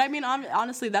 but I mean,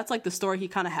 honestly, that's, like, the story he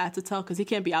kind of had to tell, because he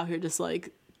can't be out here just,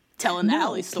 like, telling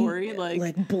Aly's story,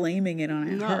 like blaming it on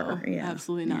her. Yeah,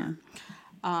 absolutely not.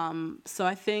 Yeah. So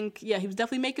I think, he was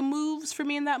definitely making moves for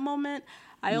me in that moment.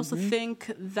 I also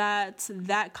think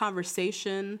that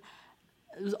conversation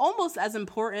was almost as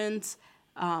important,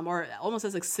 or almost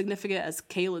as significant as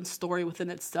Kaylin's story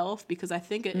within itself, because I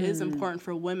think it is important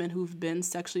for women who've been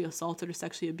sexually assaulted or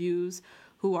sexually abused,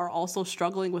 who are also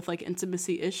struggling with, like,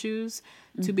 intimacy issues,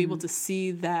 to be able to see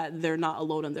that they're not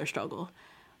alone in their struggle.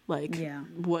 Like,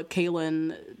 what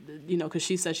Kaylin, you know, because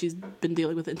she says she's been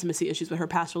dealing with intimacy issues with her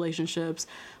past relationships,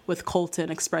 with Colton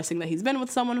expressing that he's been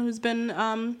with someone who's been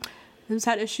who's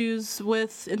had issues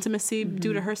with intimacy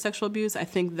due to her sexual abuse. I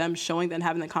think them showing that and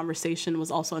having that conversation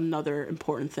was also another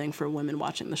important thing for women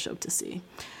watching the show to see.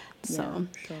 So,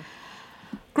 sure.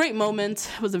 Great moment.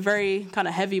 It was a very kind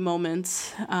of heavy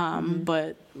moment,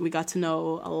 but we got to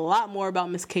know a lot more about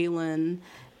Miss Caitlyn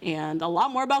and a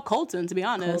lot more about Colton, to be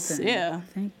honest. Colton. Yeah.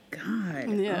 Thank God.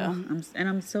 Yeah.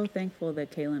 I'm so thankful that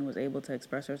Caitlyn was able to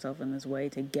express herself in this way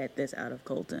to get this out of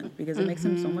Colton, because it makes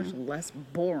him so much less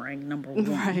boring, number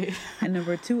one. Right. And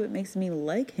number two, it makes me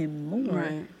like him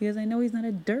more because I know he's not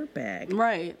a dirtbag.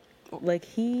 Right. Like,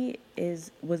 he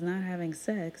was not having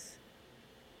sex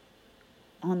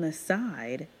on the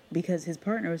side because his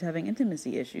partner was having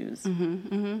intimacy issues.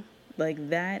 Like,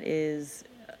 that is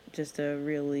just a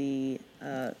really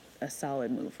a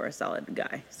solid move for a solid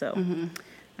guy. So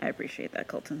I appreciate that,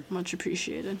 Colton. Much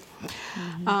appreciated.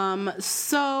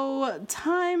 So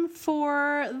time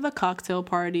for the cocktail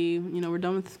party. You know, we're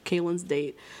done with Caitlyn's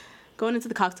date. Going into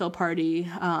the cocktail party,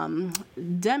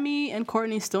 Demi and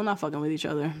Courtney still not fucking with each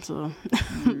other. So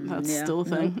that's still a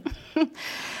thing.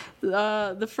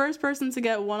 The first person to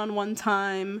get one-on-one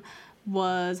time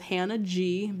was Hannah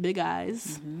G. Big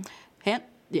eyes.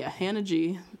 Hannah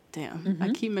G. Damn,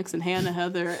 I keep mixing Hannah,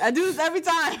 Heather. I do this every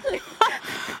time.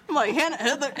 I'm like, Hannah,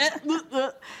 Heather.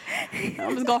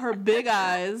 I'm just call her Big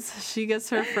Eyes. She gets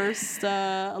her first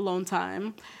alone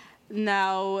time.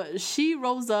 Now, she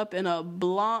rolls up in a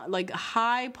blonde, like,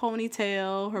 high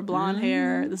ponytail, her blonde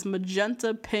hair, this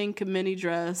magenta pink mini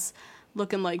dress,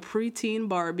 looking like preteen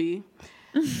Barbie.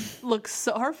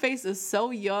 Her face is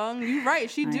so young. You're right.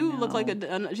 She do look like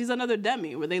she's another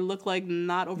Demi, where they look like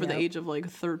not over the age of like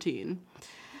 13.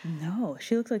 No,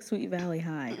 she looks like Sweet Valley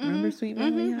High. Remember Sweet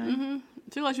Valley High? I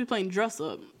feel like she was playing dress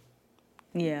up.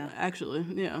 Yeah. Actually,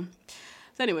 yeah.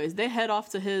 So anyways, they head off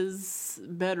to his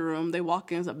bedroom. They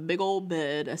walk in. It's a big old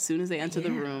bed as soon as they enter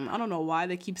the room. I don't know why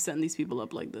they keep setting these people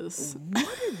up like this. What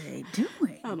are they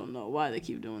doing? I don't know why they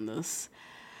keep doing this.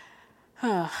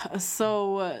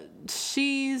 So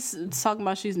she's talking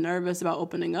about she's nervous about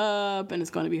opening up and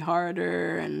it's going to be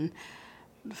harder, and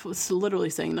literally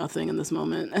saying nothing in this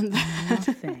moment. And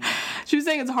Nothing. She was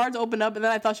saying it's hard to open up, and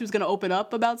then I thought she was going to open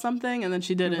up about something, and then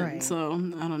she didn't. Right. So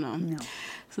I don't know. No.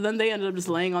 So then they ended up just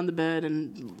laying on the bed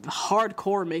and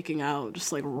hardcore making out,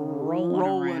 just like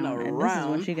rolling around. And this is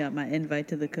when she got my invite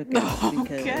to the cookout.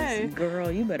 Because,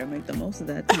 girl, you better make the most of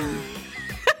that time.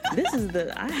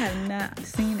 I have not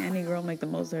seen any girl make the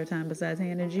most of her time besides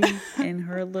Hannah G in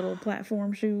her little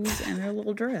platform shoes and her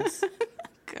little dress.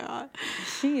 God.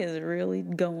 She is really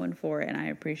going for it, and I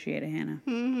appreciate it, Hannah.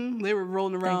 They were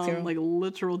rolling around like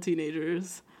literal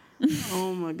teenagers.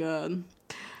 Oh, my God.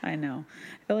 I know.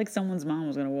 I feel like someone's mom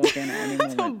was going to walk in at any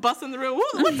moment. Someone bust in the room.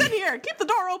 What's in here? Keep the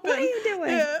door open. What are you doing?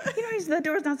 Yeah. You know the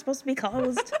door's not supposed to be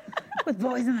closed with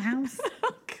boys in the house.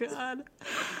 Oh, God.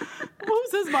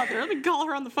 Who's his mother? Let me call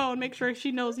her on the phone, make sure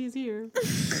she knows he's here.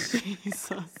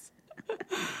 Jesus.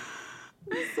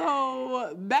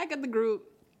 So, back at the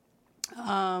group,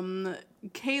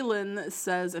 Caelynn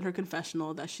says in her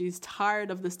confessional that she's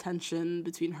tired of this tension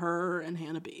between her and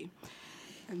Hannah B.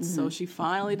 And so she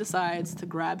finally decides to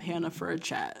grab Hannah for a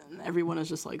chat. And everyone is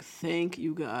just like, thank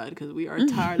you, God, because we are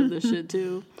tired of this shit,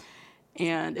 too.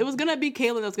 And it was going to be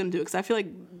Caelynn that was going to do it, because I feel like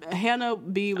Hannah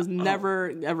B was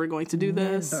never, ever going to do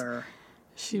this. Never.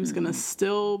 She was going to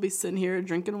still be sitting here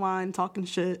drinking wine, talking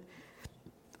shit,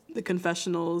 the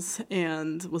confessionals,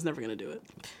 and was never going to do it.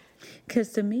 Because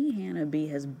to me, Hannah B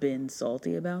has been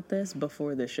salty about this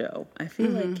before the show. I feel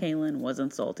like Caelynn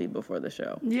wasn't salty before the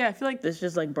show. Yeah, I feel like this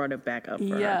just like brought it back up for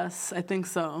her. Yes, I think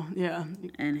so. Yeah.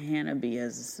 And Hannah B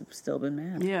has still been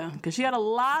mad. Yeah, because she had a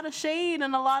lot of shade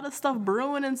and a lot of stuff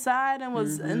brewing inside, and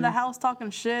was in the house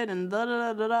talking shit and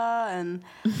da-da-da-da-da, and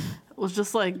was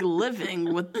just like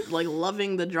living with like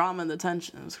loving the drama and the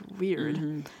tension. It was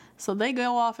weird. So they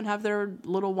go off and have their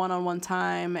little one-on-one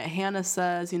time. Hannah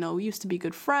says, we used to be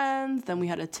good friends. Then we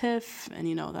had a tiff,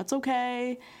 and, that's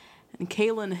okay. And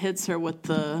Caelynn hits her with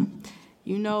the,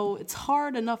 it's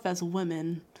hard enough as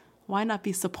women. Why not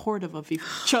be supportive of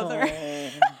each other?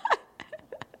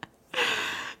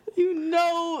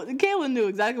 Caelynn knew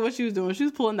exactly what she was doing. She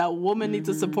was pulling that woman needs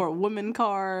to support women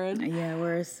card. Yeah,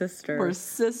 we're a sister. We're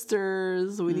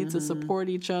sisters. We need to support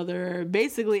each other.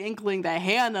 Basically inkling that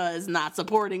Hannah is not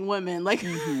supporting women. Like,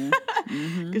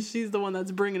 because she's the one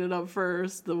that's bringing it up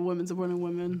first. The women supporting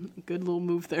women. Good little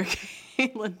move there,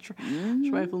 Caelynn. Trifling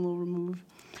little move.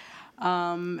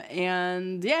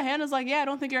 And yeah, Hannah's like, I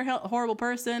don't think you're a horrible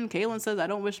person. Caelynn says, I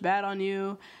don't wish bad on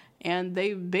you. And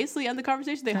they basically end the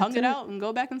conversation. They hung it out and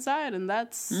go back inside, and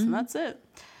that's it.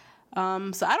 So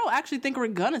I don't actually think we're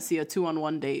gonna see a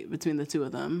 2-on-1 date between the two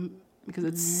of them. because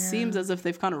it seems as if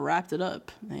they've kind of wrapped it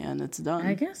up and it's done.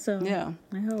 I guess so. Yeah.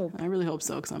 I hope. I really hope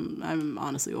so, because I'm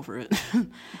honestly over it.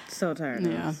 So tired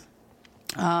of this.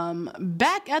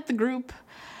 Back at the group,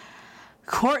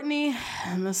 Courtney,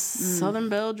 Miss Southern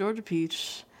Belle, Georgia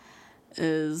Peach,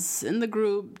 is in the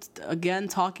group, again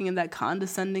talking in that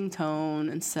condescending tone,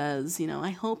 and says, I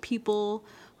hope people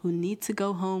who need to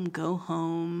go home, go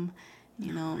home.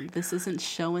 This isn't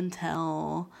show and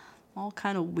tell. All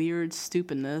kind of weird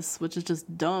stupidness, which is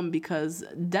just dumb because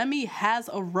Demi has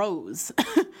a rose.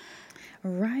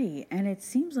 Right, and it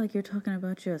seems like you're talking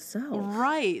about yourself.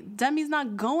 Right. Demi's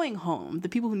not going home. The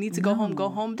people who need to go home, go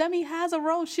home. Demi has a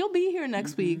rose. She'll be here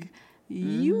next week.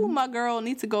 You, my girl,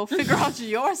 need to go figure out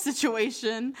your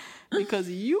situation because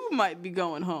you might be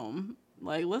going home.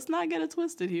 Like, let's not get it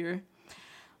twisted here.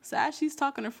 So as she's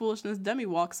talking her foolishness, Demi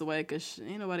walks away because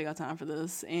ain't nobody got time for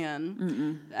this.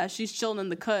 And as she's chilling in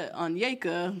the cut on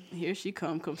Yeka, here she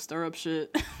come stir up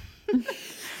shit.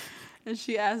 And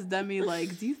she asks Demi,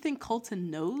 like, do you think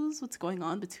Colton knows what's going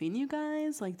on between you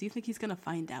guys? Like, do you think he's going to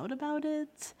find out about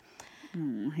it?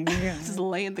 Just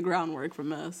laying the groundwork for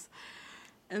mess.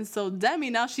 And so Demi,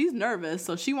 now she's nervous,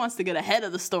 so she wants to get ahead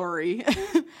of the story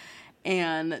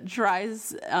and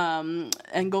tries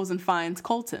and goes and finds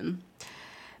Colton.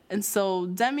 And so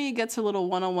Demi gets her little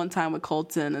one-on-one time with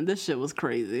Colton, and this shit was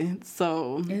crazy.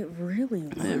 So it really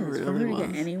was. It really For her was. to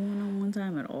get any one-on-one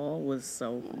time at all was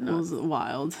so nuts. It was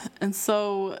wild. And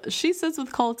so she sits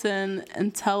with Colton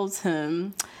and tells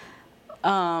him,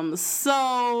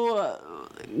 so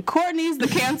Courtney's the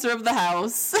cancer of the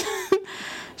house.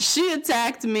 She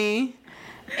attacked me,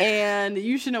 and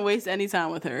you shouldn't waste any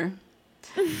time with her.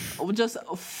 Just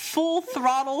full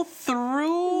throttle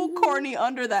threw Courtney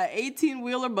under that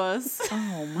 18-wheeler bus.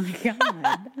 Oh my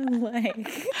God.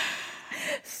 Like,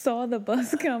 saw the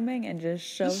bus coming and just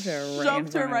shoved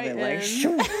her right in. Like,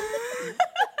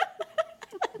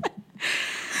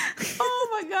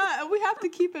 Oh my God. And we have to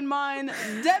keep in mind,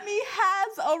 Demi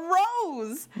has a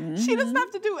rose. She doesn't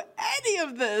have to do any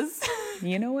of this.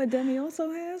 You know what Demi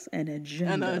also has? An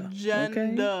agenda. An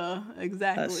agenda. Okay?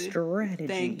 Exactly. A strategy.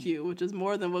 Thank you, which is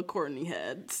more than what Courtney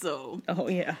had. So. Oh,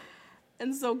 yeah.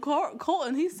 And so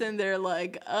Colton, he's sitting there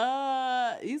like,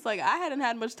 he's like, I hadn't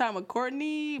had much time with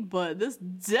Courtney, but this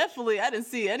definitely, I didn't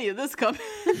see any of this coming.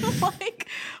 Like,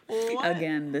 what?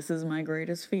 Again, this is my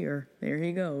greatest fear. There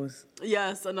he goes.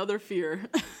 Yes, another fear.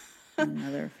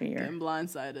 Another fear. Getting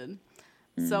blindsided.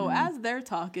 So as they're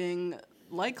talking,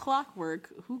 like clockwork,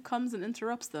 who comes and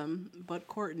interrupts them but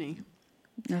Courtney?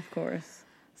 Of course.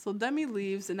 So Demi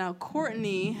leaves, and now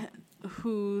Courtney,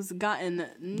 who's gotten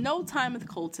no time with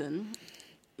Colton,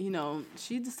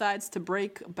 she decides to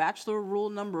break bachelor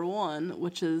rule number 1,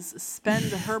 which is spend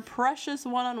her precious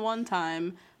one-on-one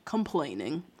time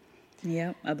complaining.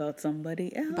 Yep, about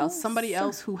somebody else. About somebody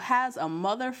else who has a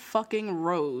motherfucking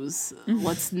rose.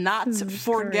 Let's not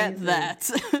forget crazy. that.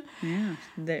 Yeah,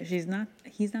 he's not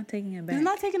taking it back. He's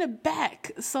not taking it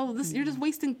back. So you're just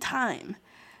wasting time.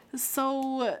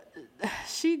 So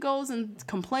she goes and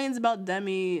complains about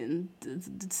Demi and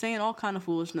saying all kind of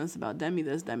foolishness about Demi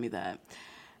this, Demi that.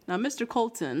 Now, Mr.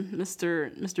 Colton,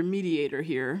 Mr. Mediator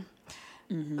here,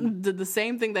 did the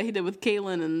same thing that he did with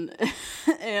Kaylin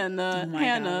and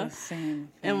Hannah, God,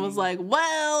 and was like,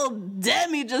 well,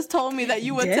 Demi just told me that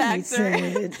you attacked her.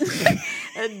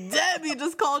 And Demi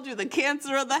just called you the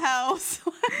cancer of the house.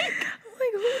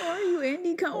 Like, who are you,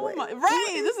 Andy Cohen?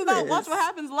 Right, this is not Watch What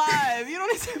Happens Live. You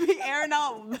don't need to be airing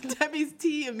out Demi's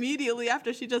tea immediately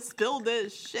after she just spilled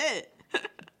it. Shit.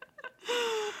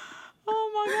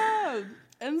 Oh my God.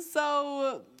 And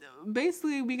so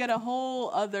basically we get a whole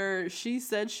other she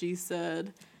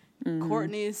said.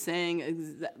 Courtney is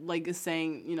saying,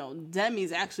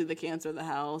 Demi's actually the cancer of the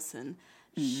house, and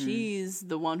she's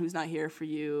the one who's not here for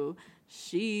you.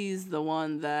 She's the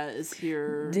one that is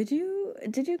here. Did you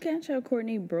catch how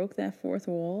Courtney broke that fourth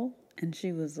wall? And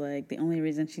she was like, the only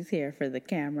reason she's here for the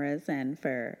cameras and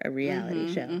for a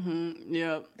reality show.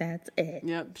 Yep. That's it.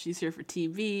 Yep. She's here for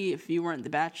TV. If you weren't The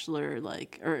Bachelor,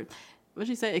 or what'd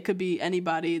she say? It could be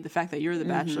anybody. The fact that you're The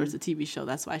Bachelor is a TV show.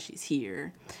 That's why she's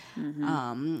here.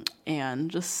 And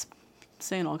just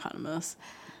saying all kind of mess.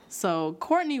 So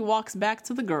Courtney walks back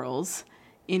to the girls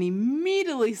and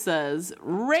immediately says,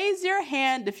 raise your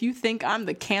hand if you think I'm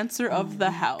the cancer of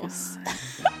the house.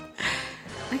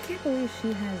 I can't believe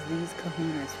she has these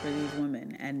cojones for these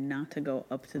women and not to go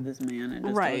up to this man and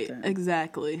just Right, talk to him.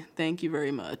 Exactly. Thank you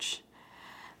very much.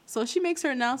 So she makes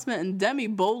her announcement, and Demi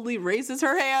boldly raises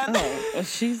her hand. Oh,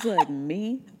 she's like,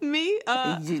 me? Me?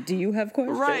 Do you have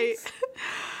questions? Right.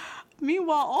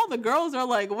 Meanwhile, all the girls are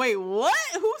like, wait, what?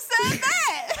 Who said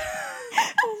that?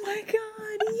 Oh my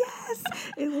God, yes.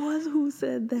 It was Who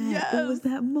Said That. Yes. It was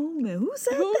that moment. Who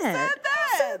said Who that?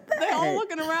 said that? They all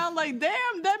looking around like,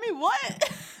 damn, Demi,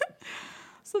 what?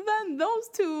 So then those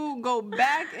two go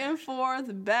back and forth.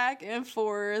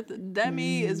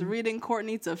 Demi is reading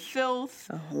Courtney to filth.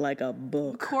 Oh, like a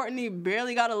book. Courtney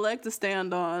barely got a leg to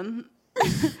stand on.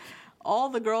 All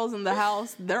the girls in the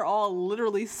house, they're all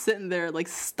literally sitting there like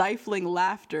stifling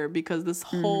laughter because this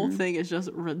whole thing is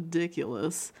just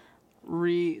ridiculous.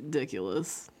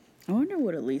 Ridiculous. I wonder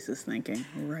what Elise is thinking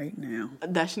right now.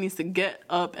 That she needs to get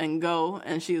up and go,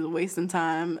 and she's wasting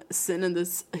time sitting in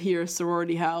this here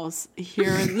sorority house,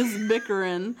 hearing this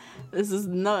bickering. This is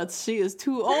nuts. She is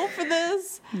too old for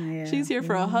this. Yeah. She's here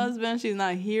for a husband. She's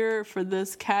not here for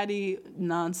this catty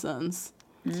nonsense.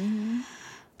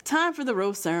 Time for the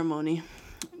rose ceremony.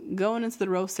 Going into the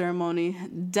rose ceremony,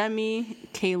 Demi,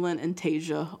 Kaylin, and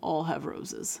Tasia all have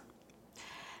roses.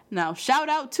 Now, shout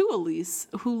out to Elise,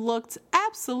 who looked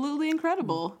absolutely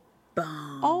incredible.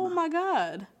 Bomb. Oh my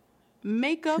God.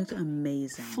 Makeup That's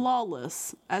amazing.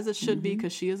 flawless, as it should be,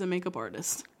 because she is a makeup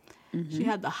artist. She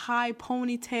had the high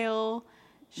ponytail.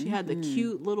 She had the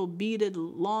cute little beaded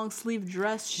long sleeve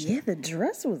dress. Yeah, the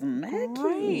dress was mad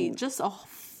Great. cute. Just a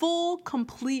full,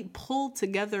 complete, pulled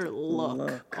together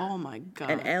look. Oh my God.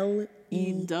 An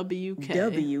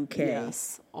EWK. WK.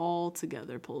 Yes. All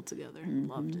together, pulled together.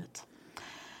 Loved it.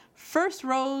 First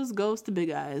rose goes to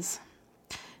Big Eyes.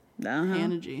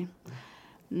 Hannah G.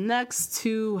 Next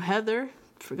to Heather.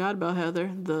 Forgot about Heather.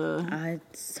 I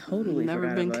totally Never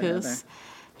forgot Been about Kissed. Heather.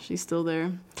 She's still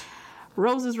there.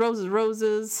 Roses, roses,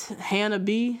 roses. Hannah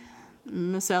B.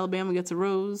 Miss Alabama gets a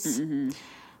rose.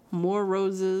 More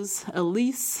roses.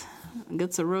 Elise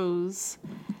gets a rose.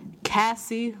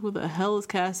 Cassie. Who the hell is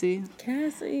Cassie?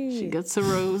 Cassie. She gets a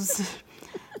rose.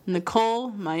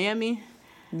 Nicole, Miami,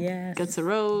 Yes. gets a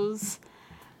rose.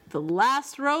 The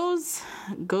last rose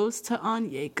goes to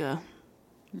Onyeka.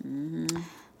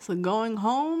 So going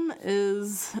home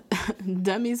is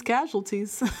Demi's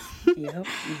casualties. Yep.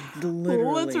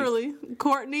 Literally. Literally.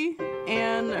 Courtney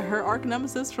and her arch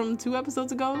nemesis from 2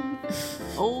 episodes ago,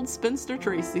 old spinster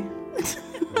Tracy.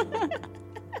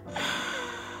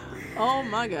 Oh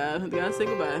my God. Gotta say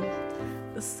goodbye.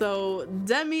 So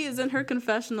Demi is in her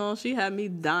confessional. She had me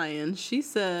dying. She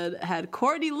said, had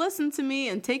Courtney listened to me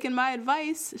and taken my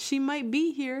advice, she might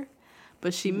be here.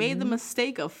 But she made the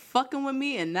mistake of fucking with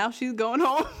me, and now she's going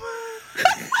home.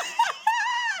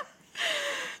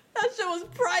 That shit was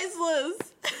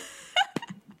priceless.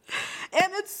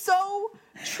 And it's so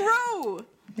true.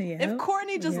 Yep. If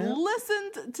Courtney just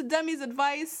listened to Demi's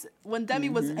advice when Demi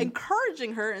was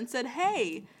encouraging her and said,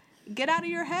 hey, get out of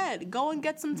your head. Go and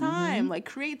get some time. Like,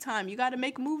 create time. You got to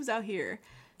make moves out here.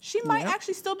 She might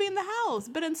actually still be in the house.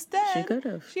 But instead,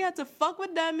 she had to fuck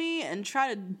with Demi and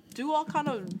try to do all kind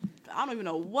of, I don't even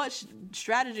know what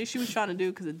strategy she was trying to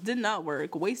do because it did not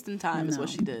work. Wasting time is what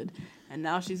she did. And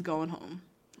now she's going home.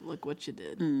 Look what you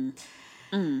did.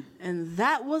 And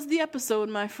that was the episode,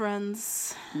 my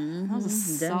friends. That was a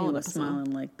solid Demi was episode.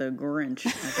 smiling like the Grinch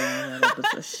at the end of that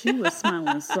episode. She was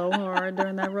smiling so hard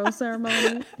during that rose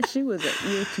ceremony. She was an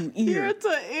ear to ear. Ear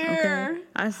to ear. Okay?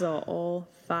 I saw all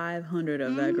 500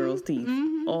 of that girl's teeth.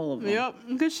 All of them. Yep,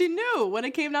 because she knew when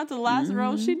it came down to the last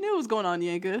rose, she knew it was going on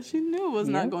Yanka. She knew it was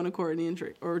not going to Courtney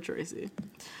and or Tracy.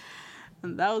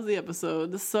 And that was the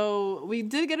episode. So we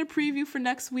did get a preview for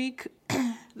next week.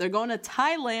 They're going to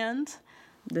Thailand.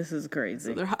 This is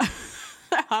crazy. They're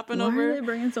hopping Why over. are they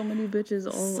bringing so many bitches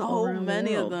all So around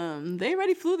many the of world? them. They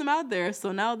already flew them out there,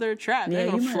 so now they're trapped. Yeah,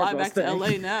 They're going you to might fly as well back to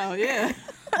stay. LA now. Yeah.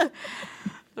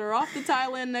 They're off to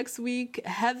Thailand next week.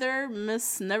 Heather,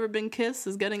 Miss Never Been Kissed,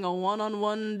 is getting a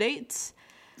one-on-one date.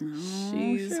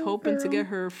 She's hoping to get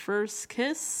her first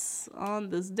kiss on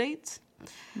this date.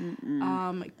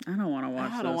 I don't want to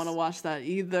watch I don't want to watch that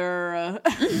either.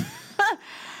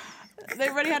 They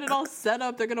already had it all set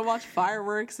up. They're going to watch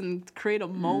fireworks and create a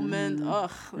moment.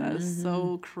 Ugh, that is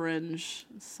so cringe.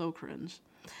 So cringe.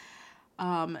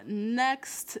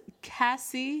 Next,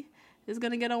 Cassie is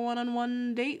going to get a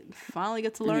one-on-one date. Finally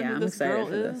get to learn who I'm this excited girl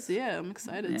for is. this. Yeah, I'm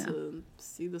excited to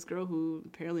see this girl who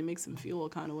apparently makes him feel all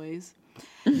kind of ways.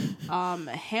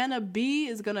 Hannah B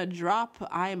is going to drop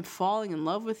I Am Falling in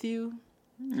Love with You.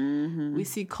 We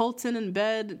see Colton in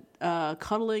bed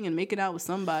cuddling and making out with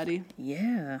somebody.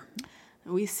 Yeah.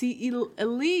 We see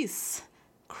Elise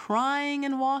crying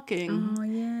and walking. Oh,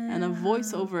 yeah. And a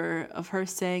voiceover of her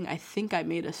saying, I think I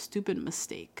made a stupid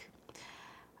mistake.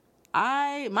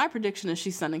 My prediction is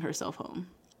she's sending herself home.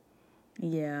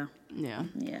 Yeah. Yeah.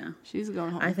 Yeah. She's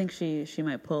going home. I think she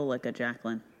might pull like a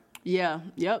Jacqueline. Yeah.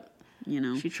 Yep. You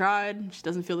know. She tried. She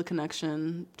doesn't feel the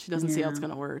connection. She doesn't see how it's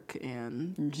going to work.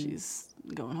 And she's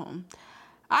going home.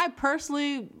 I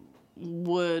personally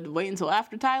would wait until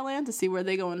after Thailand to see where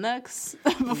they going next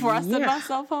before I send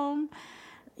myself home.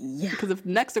 Yeah. Because if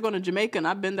next they're going to Jamaica and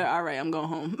I've been there, all right, I'm going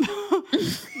home.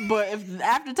 But if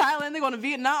after Thailand they're going to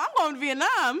Vietnam, I'm going to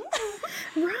Vietnam.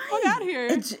 Right. Fuck out of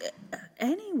here.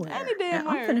 Anywhere. Any damn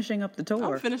where. I'm finishing up the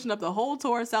tour. I'm finishing up the whole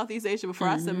tour of Southeast Asia before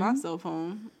I send myself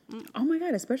home. Oh my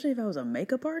God, especially if I was a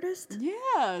makeup artist.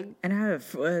 Yeah. And I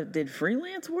did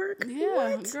freelance work.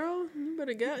 Yeah, What? girl, you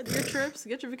better get your trips,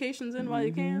 get your vacations in while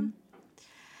you can.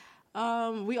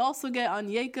 We also get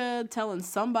Onyeka telling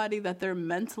somebody that they're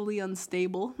mentally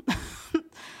unstable.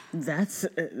 That's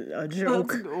a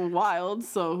joke. That's wild.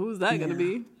 So who's that going to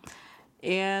be?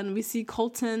 And we see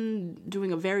Colton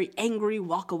doing a very angry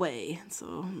walk away. So I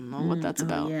don't know what that's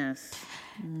about. Yes.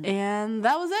 And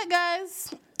that was it,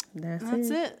 guys. That's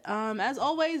it. As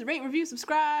always, rate, review,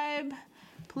 subscribe.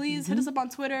 Please hit us up on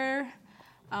Twitter.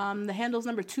 The handle's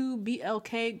number 2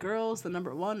 BLK Girls, the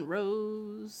number 1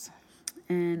 Rose.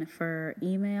 And for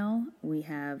email, we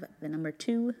have the number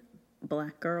 2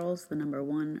 blackgirls, the number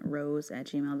 1 rose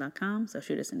 @gmail.com. So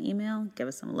shoot us an email, give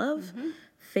us some love.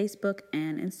 Facebook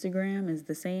and Instagram is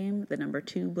the same, the number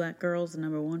 2 blackgirls, the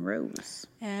number 1 rose.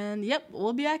 And yep,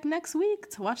 we'll be back next week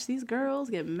to watch these girls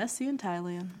get messy in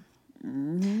Thailand.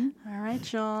 All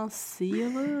right, y'all. See you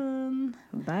then.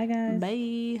 Bye, guys.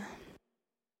 Bye.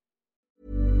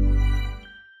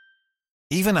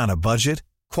 Even on a budget,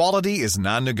 quality is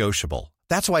non-negotiable.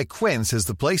 That's why Quince is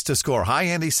the place to score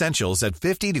high-end essentials at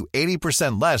 50 to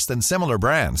 80% less than similar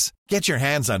brands. Get your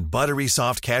hands on buttery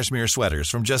soft cashmere sweaters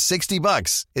from just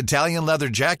 $60, Italian leather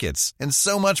jackets, and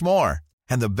so much more.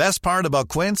 And the best part about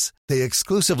Quince, they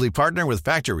exclusively partner with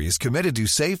factories committed to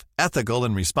safe, ethical,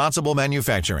 and responsible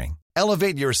manufacturing.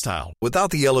 Elevate your style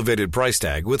without the elevated price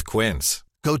tag with Quince.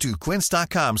 Go to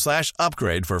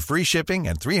quince.com/upgrade for free shipping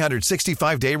and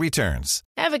 365-day returns.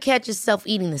 Ever catch yourself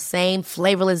eating the same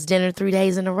flavorless dinner 3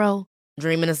 days in a row?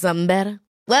 Dreaming of something better?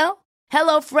 Well,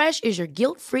 HelloFresh is your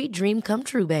guilt-free dream come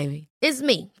true, baby. It's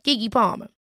me, Keke Palmer.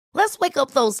 Let's wake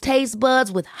up those taste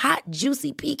buds with hot,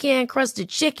 juicy pecan-crusted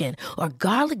chicken or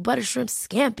garlic butter shrimp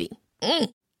scampi.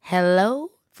 Hello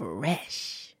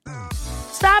Fresh.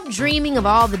 Stop dreaming of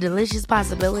all the delicious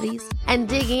possibilities and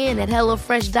dig in at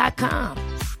HelloFresh.com.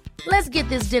 Let's get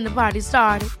this dinner party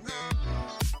started.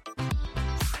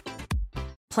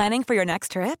 Planning for your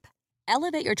next trip?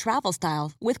 Elevate your travel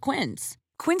style with Quince.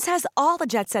 Quince has all the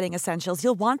jet-setting essentials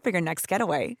you'll want for your next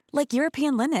getaway, like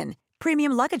European linen,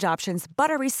 premium luggage options,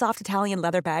 buttery soft Italian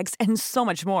leather bags, and so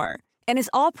much more. And is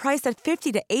all priced at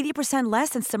 50 to 80% less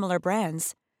than similar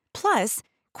brands. Plus,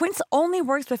 Quince only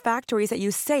works with factories that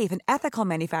use safe and ethical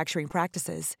manufacturing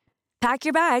practices. Pack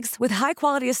your bags with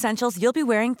high-quality essentials you'll be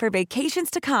wearing for vacations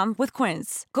to come with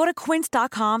Quince. Go to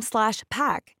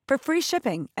quince.com/pack for free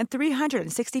shipping and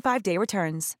 365-day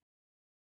returns.